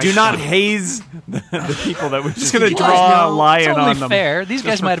Steve, the right do not show. haze the people that we're just going to You guys draw a know- lion It's on only them. fair. These just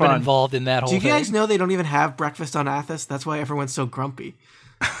guys for might have been fun. involved in that whole Do you thing. guys know they don't even have breakfast on Athos? That's why everyone's so grumpy.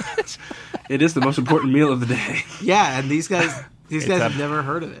 it is the most important meal of the day. Yeah, and these guys a- have never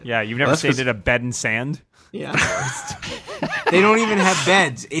heard of it. Yeah, you've never that's stayed 'cause- at a bed and sand? Yeah. They don't even have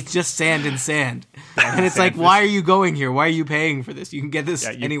beds. It's just sand and sand. And it's like, why are you going here? Why are you paying for this? You can get this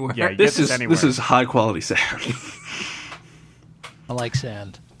anywhere. yeah, you This get is anywhere. this is high quality sound. I like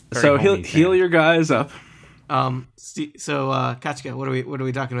sand. So homey heal sand. your guys up. Kachka, what are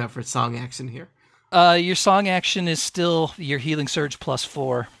we talking about for song action here? Your song action is still your healing surge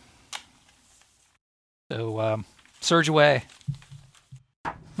 +4. So, surge away,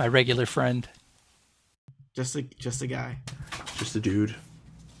 my regular friend. Just a guy. Just a dude.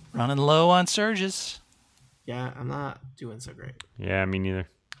 Running low on surges. Yeah, I'm not doing so great. Yeah, me neither.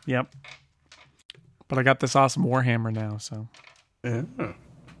 Yep. But I got this awesome Warhammer now, so. Yeah.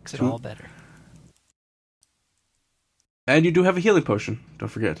 Makes it all better. And you do have a healing potion. Don't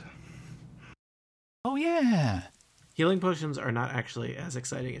forget. Oh, yeah. Healing potions are not actually as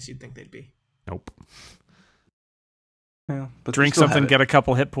exciting as you'd think they'd be. Nope. Yeah, but Drink something, get a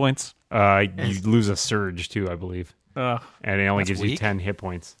couple hit points. You lose a surge too, I believe. And it only gives you 10 hit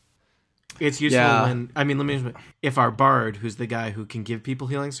points. It's useful when, if our bard, who's the guy who can give people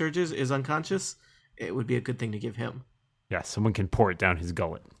healing surges, is unconscious, it would be a good thing to give him. Yeah, someone can pour it down his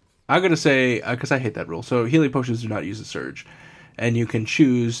gullet. I'm going to say, because I hate that rule, so healing potions do not use a surge. And you can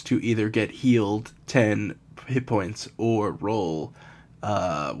choose to either get healed 10 hit points or roll,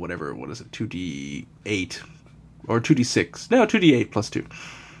 2d8 or 2d6. No, 2d8 plus 2.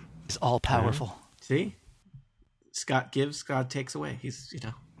 He's all powerful. See? Scott gives, Scott takes away. He's,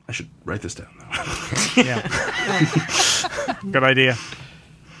 I should write this down, though. Yeah. Good idea.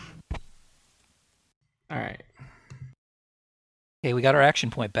 All right. Okay, we got our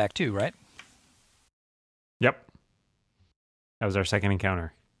action point back too, right? Yep. That was our second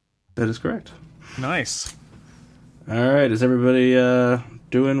encounter. That is correct. Nice. All right, is everybody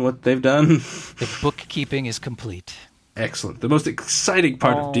doing what they've done? The bookkeeping is complete. Excellent. The most exciting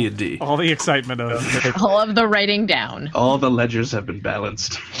part of D&D. All the excitement of it. All of the writing down. All the ledgers have been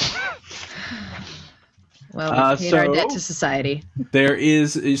balanced. Well, we paid our debt to society.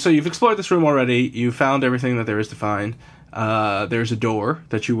 So you've explored this room already. You found everything that there is to find. There's a door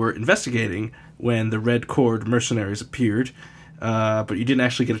that you were investigating when the Red Cord mercenaries appeared. But you didn't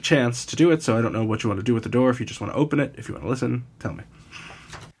actually get a chance to do it, so I don't know what you want to do with the door. If you just want to open it, if you want to listen, tell me.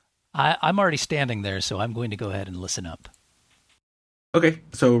 I'm already standing there, so I'm going to go ahead and listen up. Okay,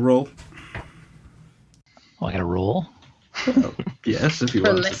 so roll. Oh, I got to roll? Yes, if you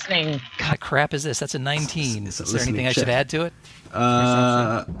For want. listening. God, crap is this? That's a 19. Is there anything I should add to it?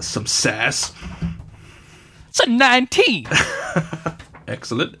 Some sass. It's a 19!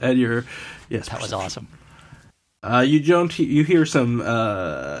 Excellent. And yes. That was awesome. You hear some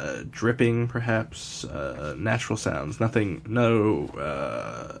dripping, perhaps, natural sounds. No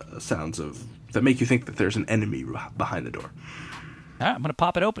sounds that make you think that there's an enemy behind the door. All right, I'm going to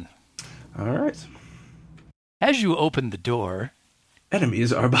pop it open. All right. As you open the door...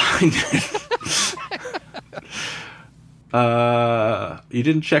 Enemies are behind it. You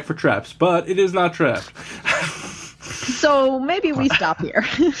didn't check for traps, but it is not trapped. So maybe we stop here.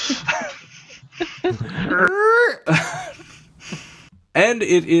 And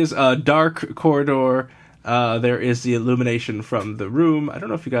it is a dark corridor. There is the illumination from the room. I don't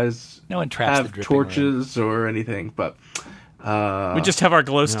know if you guys no one traps have the torches or anything, but we just have our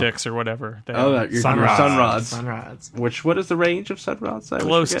glow sticks or whatever. Your sun rods. What is the range of sun rods?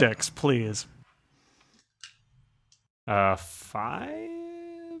 Glow sticks, please. 5?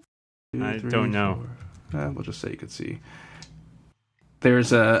 2, I 3, don't know. 4. We'll just say you can see.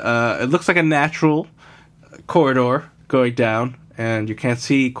 There's it looks like a natural corridor going down, and you can't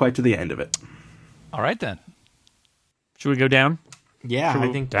see quite to the end of it. All right, then. Should we go down? Yeah, I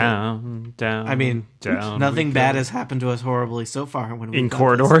think down. I mean, nothing bad has happened to us horribly so far. When in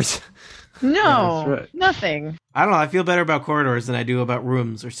corridors? No, right. Nothing. I don't know. I feel better about corridors than I do about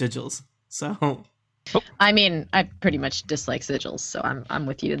rooms or sigils. So, I mean, I pretty much dislike sigils, so I'm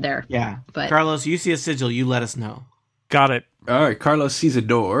with you there. Yeah, but Carlos, you see a sigil, you let us know. Got it. All right, Carlos sees a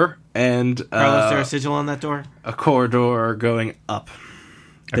door, and Carlos, is there a sigil on that door? A corridor going up.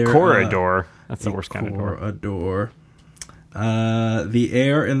 A corridor. That's the worst kind of door. Corridor. The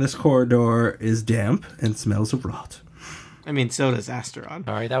air in this corridor is damp and smells of rot. I mean, so does Asteron.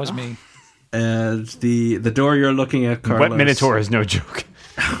 Sorry, that was me. And the door you're looking at, Carlos, Wet Minotaur is no joke.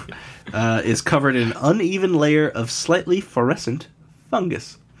 is covered in an uneven layer of slightly fluorescent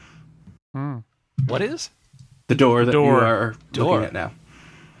fungus. What is? The door that you are looking at now.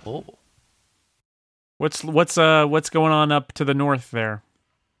 Oh. What's going on up to the north there?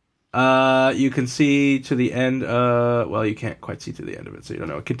 You can see to the end. Well, you can't quite see to the end of it, so you don't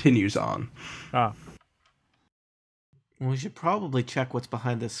know. It continues on. Ah. We should probably check what's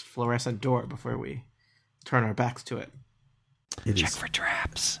behind this fluorescent door before we turn our backs to it. Check for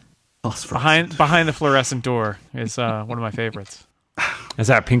traps. Behind the fluorescent door is one of my favorites. Is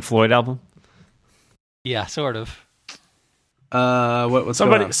that a Pink Floyd album? Yeah, sort of. What's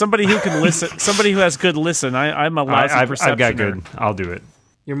going on? Somebody who can listen. Somebody who has good listen. I'm a lousy perceptioner. I've got good. I'll do it.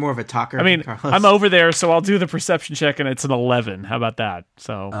 You're more of a talker. I mean, Carlos. I'm over there, so I'll do the perception check, and it's an 11. How about that?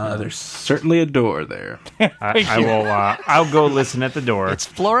 So there's certainly a door there. I will. I'll go listen at the door. It's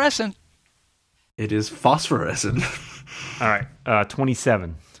fluorescent. It is phosphorescent. All right.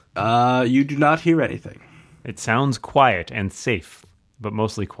 27. You do not hear anything. It sounds quiet and safe, but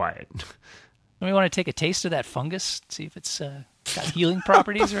mostly quiet. Do we want to take a taste of that fungus? See if it's got healing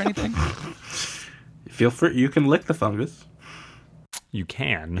properties or anything? Feel free. You can lick the fungus. You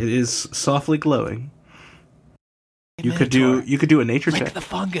can. It is softly glowing. Hey, You could do a nature Lick check. the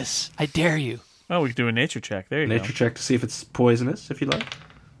fungus. I dare you. we can do a nature check. There you go. Nature check to see if it's poisonous, if you like.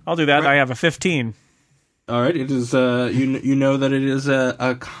 I'll do that. I have a 15. All right. It is. You know that it is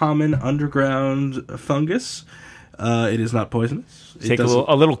a common underground fungus. It is not poisonous. Take a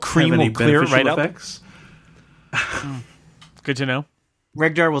little cream will clear it right effects. up. Good to know.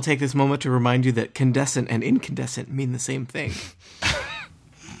 Regdar will take this moment to remind you that candescent and incandescent mean the same thing.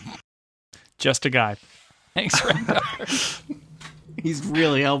 Just a guy. Thanks, Regdar. He's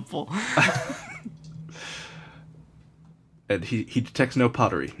really helpful. And he detects no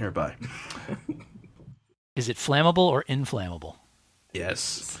pottery nearby. Is it flammable or inflammable?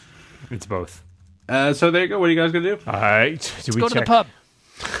 Yes. It's both. So there you go. What are you guys gonna do? All right. Let's go to the pub.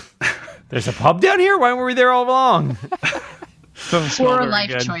 There's a pub down here? Why were we there all along? Poor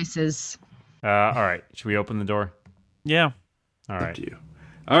life choices. All right. Should we open the door? Yeah. All Up right. to you.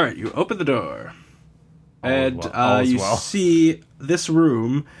 All right. You open the door, and all is you well. see this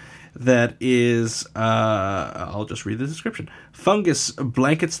room that is. I'll just read the description. Fungus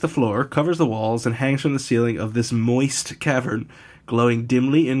blankets the floor, covers the walls, and hangs from the ceiling of this moist cavern, glowing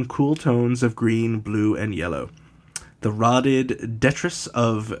dimly in cool tones of green, blue, and yellow. The rotted detritus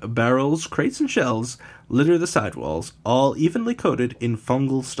of barrels, crates, and shelves litter the sidewalls, all evenly coated in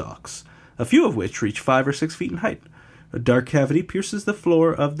fungal stalks, a few of which reach 5 or 6 feet in height. A dark cavity pierces the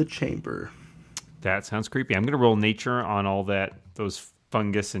floor of the chamber. That sounds creepy. I'm going to roll nature on all those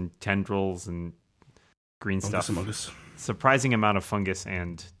fungus and tendrils and green stuff. Fungus. Surprising amount of fungus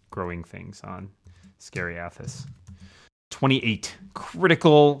and growing things on Scary Athos. 28.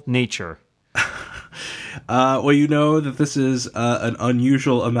 Critical nature. Well, you know that this is an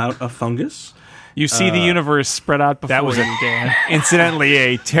unusual amount of fungus. You see the universe spread out before That was you, Dan. incidentally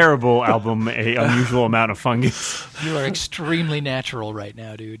a terrible album, a unusual amount of fungus. You are extremely natural right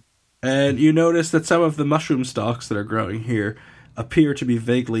now, dude. And you notice that some of the mushroom stalks that are growing here appear to be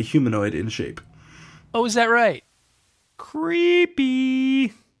vaguely humanoid in shape. Oh, is that right?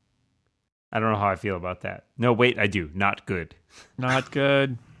 Creepy. I don't know how I feel about that. No, wait, I do. Not good. Not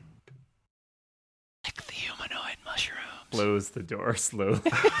good. Like the humanoid mushrooms. Close the door slowly.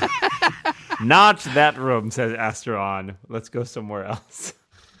 Not that room, says Astron. Let's go somewhere else.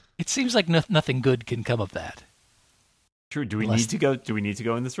 It seems like nothing good can come of that. True. Do we need to go? Do we need to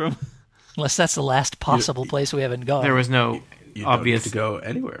go in this room? Unless that's the last possible place we haven't gone. There was no You obvious don't need to go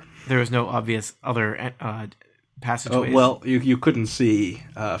anywhere. There was no obvious other passageways. Well, you couldn't see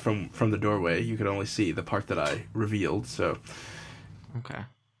from the doorway. You could only see the part that I revealed. So, Okay.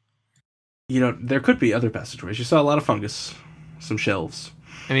 there could be other passageways. You saw a lot of fungus, some shelves,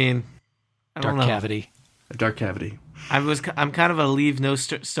 I mean, I don't Dark know. cavity. a dark cavity. I'm kind of a leave no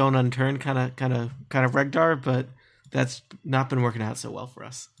stone unturned kind of Regdar, but that's not been working out so well for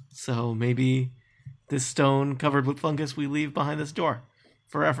us. So maybe this stone covered with fungus we leave behind this door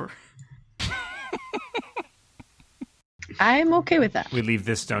forever. I'm okay with that. We leave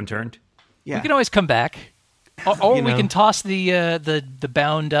this stone turned. Yeah. We can always come back. Or You we know. can toss the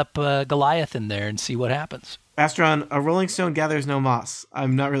bound up Goliath in there and see what happens. Astron, a rolling stone gathers no moss.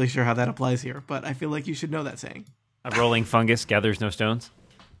 I'm not really sure how that applies here, but I feel like you should know that saying. A rolling fungus gathers no stones.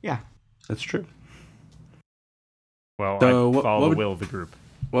 Yeah. That's true. Well, So I follow what the will of the group.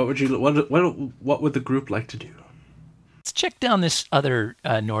 What would the group like to do? Let's check down this other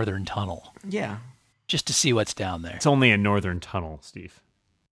northern tunnel Yeah. just to see what's down there. It's only a northern tunnel, Steve.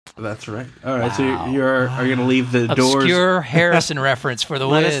 That's right. All right. Wow. So are you going to leave the doors? Obscure Harrison reference for the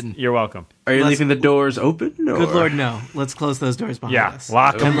Let us- win. You're welcome. Are you Let's- leaving the doors open? Or? Good Lord, no. Let's close those doors behind Yeah, us.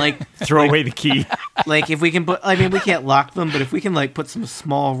 lock them. And like Throw away the key. if we can put, I mean, we can't lock them, but if we can like put some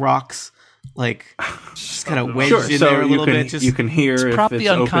small rocks, like just kind of wedged Sure. in So there a little you can bit, just you can hear if Prop it's the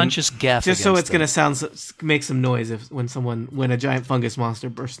unconscious gaff just so against it's them. gonna make some noise when a giant fungus monster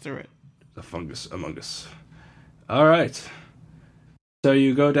bursts through it. open. The fungus among us. All right. So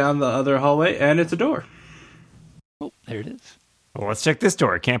you go down the other hallway, and it's a door. Oh, there it is. Well, let's check this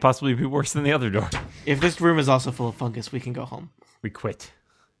door. It can't possibly be worse than the other door. If this room is also full of fungus, we can go home. We quit.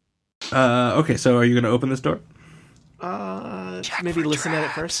 Okay. So are you going to open this door? Maybe listen at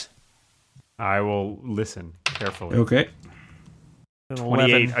it first. I will listen carefully. Okay.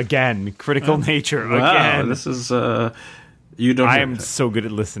 28 again. Critical nature Wow, again. this is you don't. I hear am anything. so good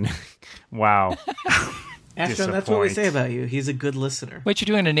at listening. Wow. Ashton, that's what we Disappoint. say about you. He's a good listener. Wait, you're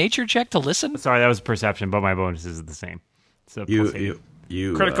doing a nature check to listen? Sorry, that was perception, but my bonus is the same. So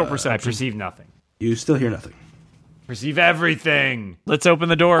You Critical I perception. perceive nothing. You still hear nothing. Perceive everything. Let's open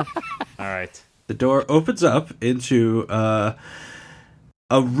the door. All right. The door opens up into a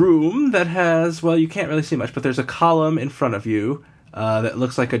room that has, well, you can't really see much, but there's a column in front of you that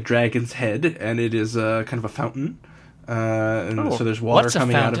looks like a dragon's head, and it is kind of a fountain. So there's water What's a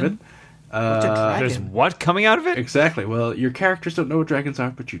coming out of it. fountain? There's what coming out of it? Exactly. Well, your characters don't know what dragons are,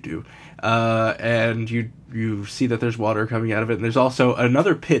 but you do. And you see that there's water coming out of it, and there's also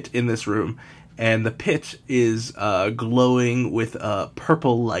another pit in this room, and the pit is glowing with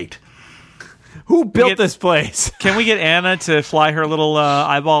purple light. Who built this place? Can we get Anna to fly her little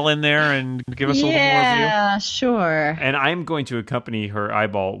eyeball in there and give us a little more view? Yeah, sure. And I'm going to accompany her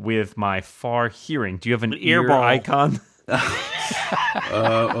eyeball with my far hearing. Do you have an ear Earball. icon?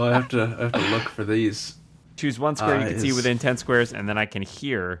 Well, I have to look for these. Choose one square you can see Eyes. within 10 squares, and then I can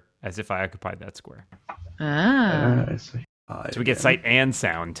hear as if I occupied that square. Ah. I see. So we get sight and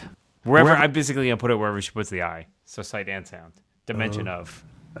sound. Wherever I'm basically going to put it wherever she puts the eye. So sight and sound. Dimension of.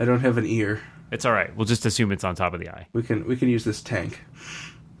 I don't have an ear. It's all right. We'll just assume it's on top of the eye. We can use this tank.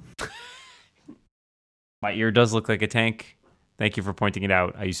 My ear does look like a tank. Thank you for pointing it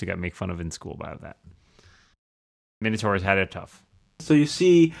out. I used to make fun of in school about that. Minotaurs had it tough. So you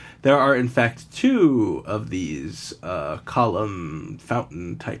see, there are in fact two of these column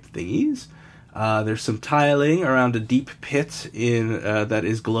fountain type thingies. There's some tiling around a deep pit that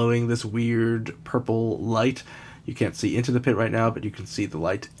is glowing this weird purple light. You can't see into the pit right now, but you can see the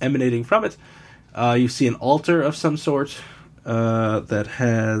light emanating from it. You see an altar of some sort that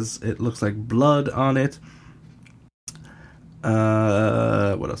has, it looks like blood on it.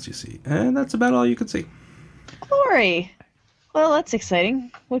 What else do you see? And that's about all you can see. Glory. Well, that's exciting.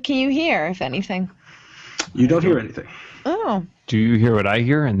 What can you hear, if anything? You don't hear anything. Oh, Do you hear what I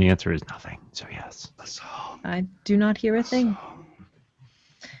hear? And the answer is nothing. So yes. I do not hear a thing.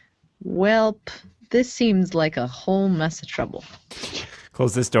 Welp, this seems like a whole mess of trouble.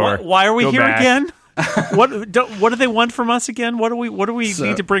 Close this door. Why are we Go here back. again? What do they want from us again? What do we So-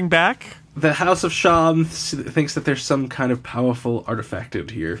 need to bring back? The House of Sham thinks that there's some kind of powerful artifact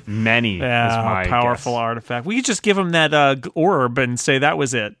out here. Many. is my Powerful guess. artifact. We could just give them that orb and say that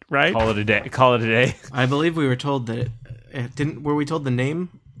was it, right? Call it a day. Call it a day. I believe we were told that it didn't. Were we told the name,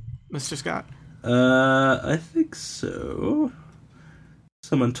 Mr. Scott? I think so.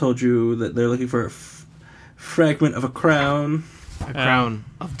 Someone told you that they're looking for a fragment of a crown. A crown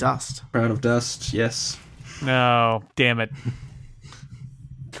of dust. Crown of dust, yes. No, damn it.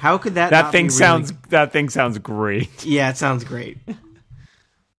 How could that? That not thing be sounds. Really... That thing sounds great. Yeah, it sounds great.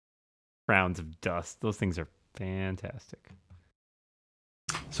 Crowns of dust. Those things are fantastic.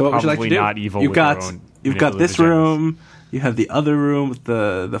 So what would you like to Probably do? not evil You've with got their own you've got this manipulative room. You have the other room with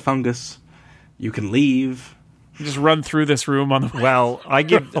the fungus. You can leave. Just run through this room on the Well, I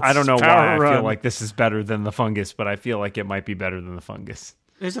don't know why Power I run. feel like this is better than the fungus, but I feel like it might be better than the fungus.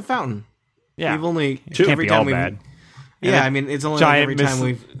 There's a fountain. Yeah. We've only Can't every be time all we've. bad. Yeah, I mean it's only like every time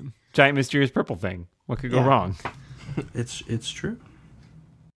we've. Giant mysterious purple thing. What could go Yeah. wrong? It's true.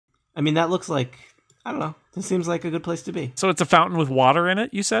 I mean that looks like I don't know. This seems like a good place to be. So it's a fountain with water in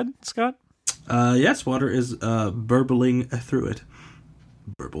it, you said, Scott? Yes, water is burbling through it.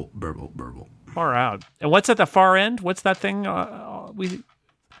 Burble, burble, burble. Far out. And what's at the far end? What's that thing? The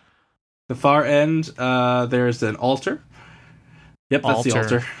far end, there's an altar. Yep, that's the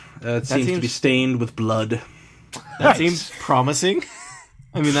Altar. altar. It seems to be seems- stained with blood. That seems promising.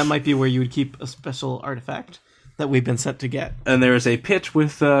 I mean that might be where you would keep a special artifact that we've been sent to get. And there is a pit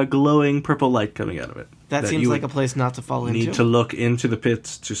with glowing purple light coming out of it. That seems you like a would place not to fall need into. to look into the pit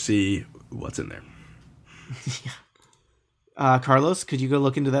to see what's in there. Carlos, could you go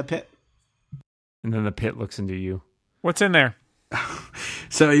look into that pit? And then the pit looks into you. What's in there?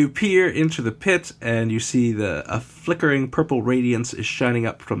 So you peer into the pit, and you see a flickering purple radiance is shining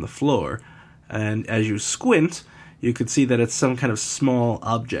up from the floor. And as you squint, you can see that it's some kind of small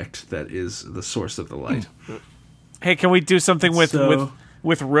object that is the source of the light. Hey, can we do something with So-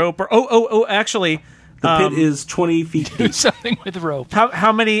 with rope? Or actually, The pit is 20 feet deep. Something with rope.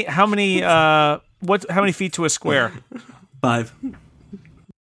 how many how many feet to a square? 5.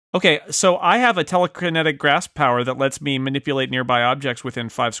 Okay, so I have a telekinetic grasp power that lets me manipulate nearby objects within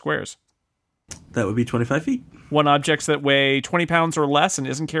 5 squares. That would be 25 feet. One objects that weigh 20 pounds or less and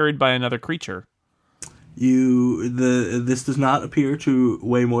isn't carried by another creature. This does not appear to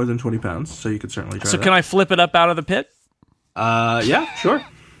weigh more than 20 pounds, so you could certainly try So that. can I flip it up out of the pit? Yeah, sure.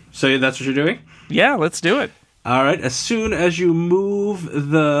 So that's what you're doing? Yeah, let's do it. All right. As soon as you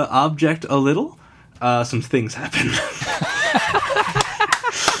move the object a little, some things happen.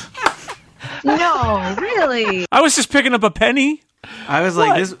 No, really. I was just picking up a penny. I was What?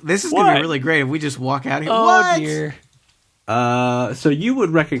 like, this is going to What? be really great if we just walk out here. Oh, What? dear. So you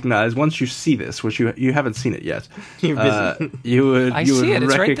would recognize, once you see this, which you haven't seen it yet, You're busy. you would I see it.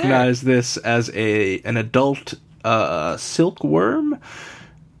 It's right recognize this as an adult silkworm,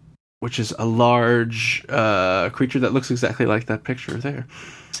 which is a large creature that looks exactly like that picture there.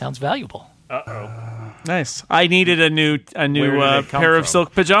 Sounds valuable. Nice. I needed a new Where did it come pair of from?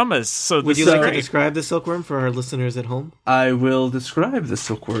 silk pajamas. So Would this you is like to great. describe the silkworm for our listeners at home? I will describe the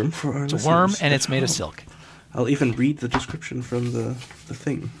silkworm for our It's a worm, listeners. and it's made of silk. I'll even read the description from the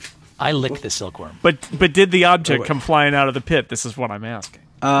thing. I lick the silkworm. But did the object wait. come flying out of the pit? This is what I'm asking.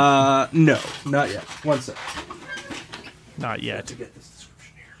 No, not yet. One sec. Not yet. Get this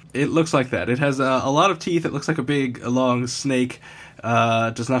description here. It looks like that. It has a lot of teeth. It looks like a long snake.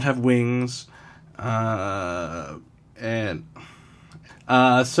 Does not have wings. And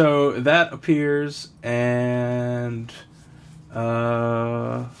so that appears, and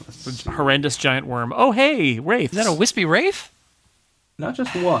let's see. Horrendous giant worm. Oh, hey, wraiths. Is that a wispy wraith? Not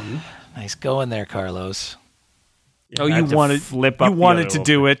just one. Nice going there, Carlos. Oh, I you had to wanted flip you up the wanted other to little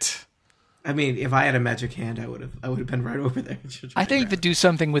do bit. it. I mean, if I had a magic hand, I would have been right over there. I think to do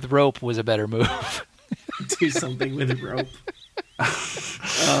something with rope was a better move. do something with a rope.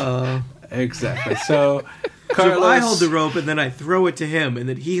 Exactly. So, So if Carlos, I hold the rope and then I throw it to him and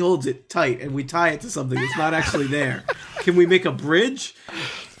then he holds it tight and we tie it to something that's not actually there, can we make a bridge?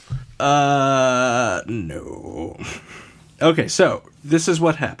 No. Okay, so this is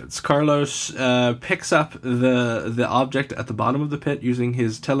what happens. Carlos picks up the object at the bottom of the pit using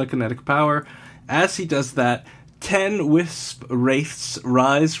his telekinetic power. As he does that, 10 wisp wraiths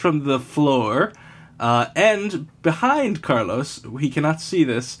rise from the floor, and behind Carlos, he cannot see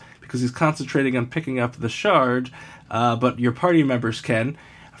this because he's concentrating on picking up the shard, but your party members can.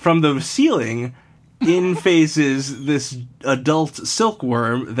 From the ceiling, in phases this adult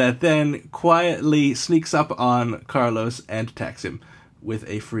silkworm that then quietly sneaks up on Carlos and attacks him with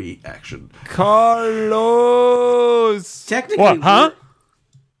a free action. Carlos. Technically, What, huh?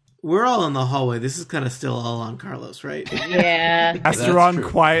 we're all in the hallway. This is kind of still all on Carlos, right? Yeah. Asteron true.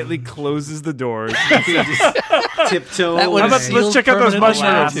 quietly closes the doors. Tiptoe. That would away. have let's check out those permanently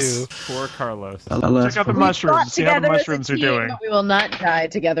mushrooms. too. Poor Carlos. Check out the mushrooms. See how the mushrooms are doing. But we will not die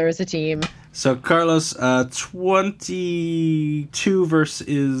together as a team. So Carlos, 22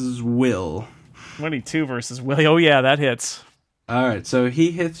 versus Will. 22 versus Willie. Oh yeah, that hits. All right, so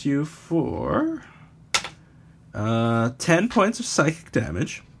he hits you for 10 points of psychic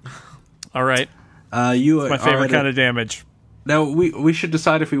damage. All right. You My favorite kind of damage. Now, we should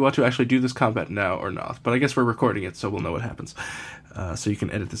decide if we want to actually do this combat now or not, but I guess we're recording it, so we'll know what happens. So you can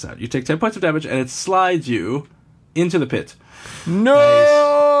edit this out. You take 10 points of damage, and it slides you into the pit. No.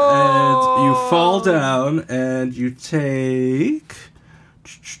 And you fall down, and you take...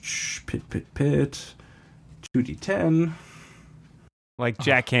 Pit. 2d10. Like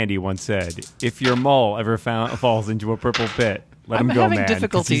Jack Candy once said, if your mole ever falls into a purple pit, let I'm him go, having man, 'cause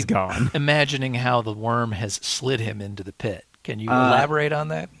difficulty he's gone. imagining how the worm has slid him into the pit. Can you elaborate on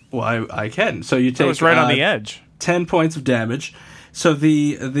that? Well, I can. So you take... It was right on the edge. 10 points of damage. So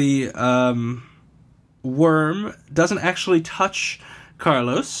the worm doesn't actually touch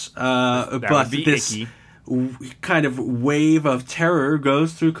Carlos, but would be this icky. kind of wave of terror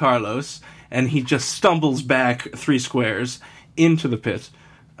goes through Carlos, and he just stumbles back 3 squares into the pit.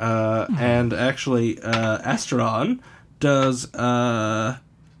 And actually, Asteron does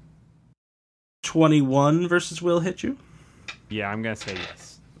 21 versus Will hit you? Yeah, I'm going to say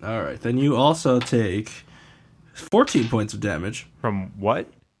yes. All right, then you also take 14 points of damage From what?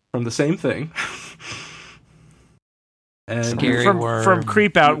 from the same thing. And Scary From worm.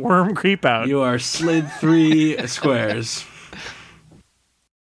 creep out, worm creep out. you are slid 3 squares.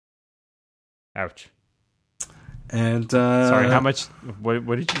 Ouch. And Sorry, how much? What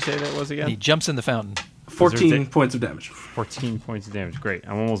did you say that was And he again? jumps in the fountain. 14 points of damage. 14 points of damage. Great.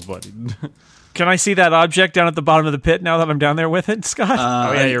 I'm almost bloodied. Can I see that object down at the bottom of the pit now that I'm down there with it, Scott?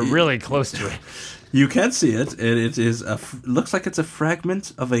 Oh yeah, you're really close to it. You can see it. It is looks like it's a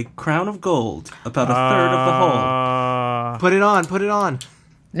fragment of a crown of gold, about a third of the whole. Put it on. Put it on.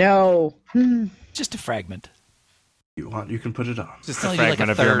 No. Just a fragment. You can put it on. Just Tell a you like fragment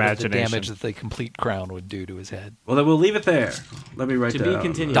a of your third of the imagination. damage that the complete crown would do to his head. Well, then we'll leave it there. Let me write To down. be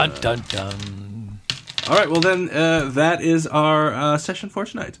continued. Dun dun dun. All right, well then, that is our session for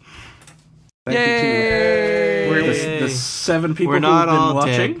tonight. Thank you to the 7 people who've been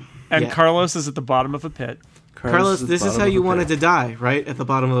watching. Dead. And Yeah. Carlos is at the bottom of a pit. Carlos, this is how you wanted to die, right? At the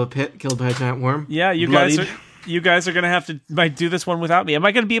bottom of a pit, killed by a giant worm? Yeah, you guys are going to have to do this one without me. Am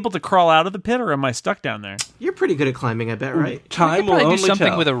I going to be able to crawl out of the pit, or am I stuck down there? You're pretty good at climbing, I bet, right? Time will Probably only do something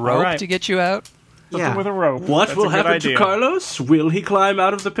tell. with a rope right. to get you out. Yeah. With a rope. What That's will a good happen idea. to Carlos? Will he climb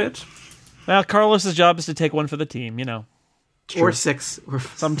out of the pit? Well, Carlos's job is to take one for the team, you know. Or 6. Or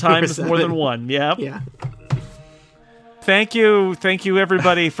Sometimes or more 7. than one. Yep. Yeah. Thank you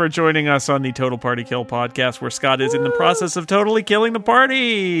everybody for joining us on the Total Party Kill podcast, where Scott is in the process of totally killing the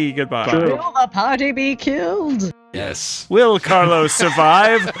party. Goodbye. Will the party be killed? Yes. Will Carlos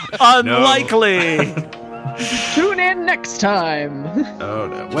survive? Unlikely. Tune in next time. Oh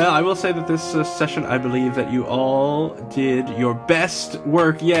no. Well, I will say that this session, I believe that you all did your best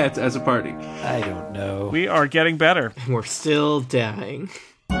work yet as a party. I don't know. We are getting better. And we're still dying.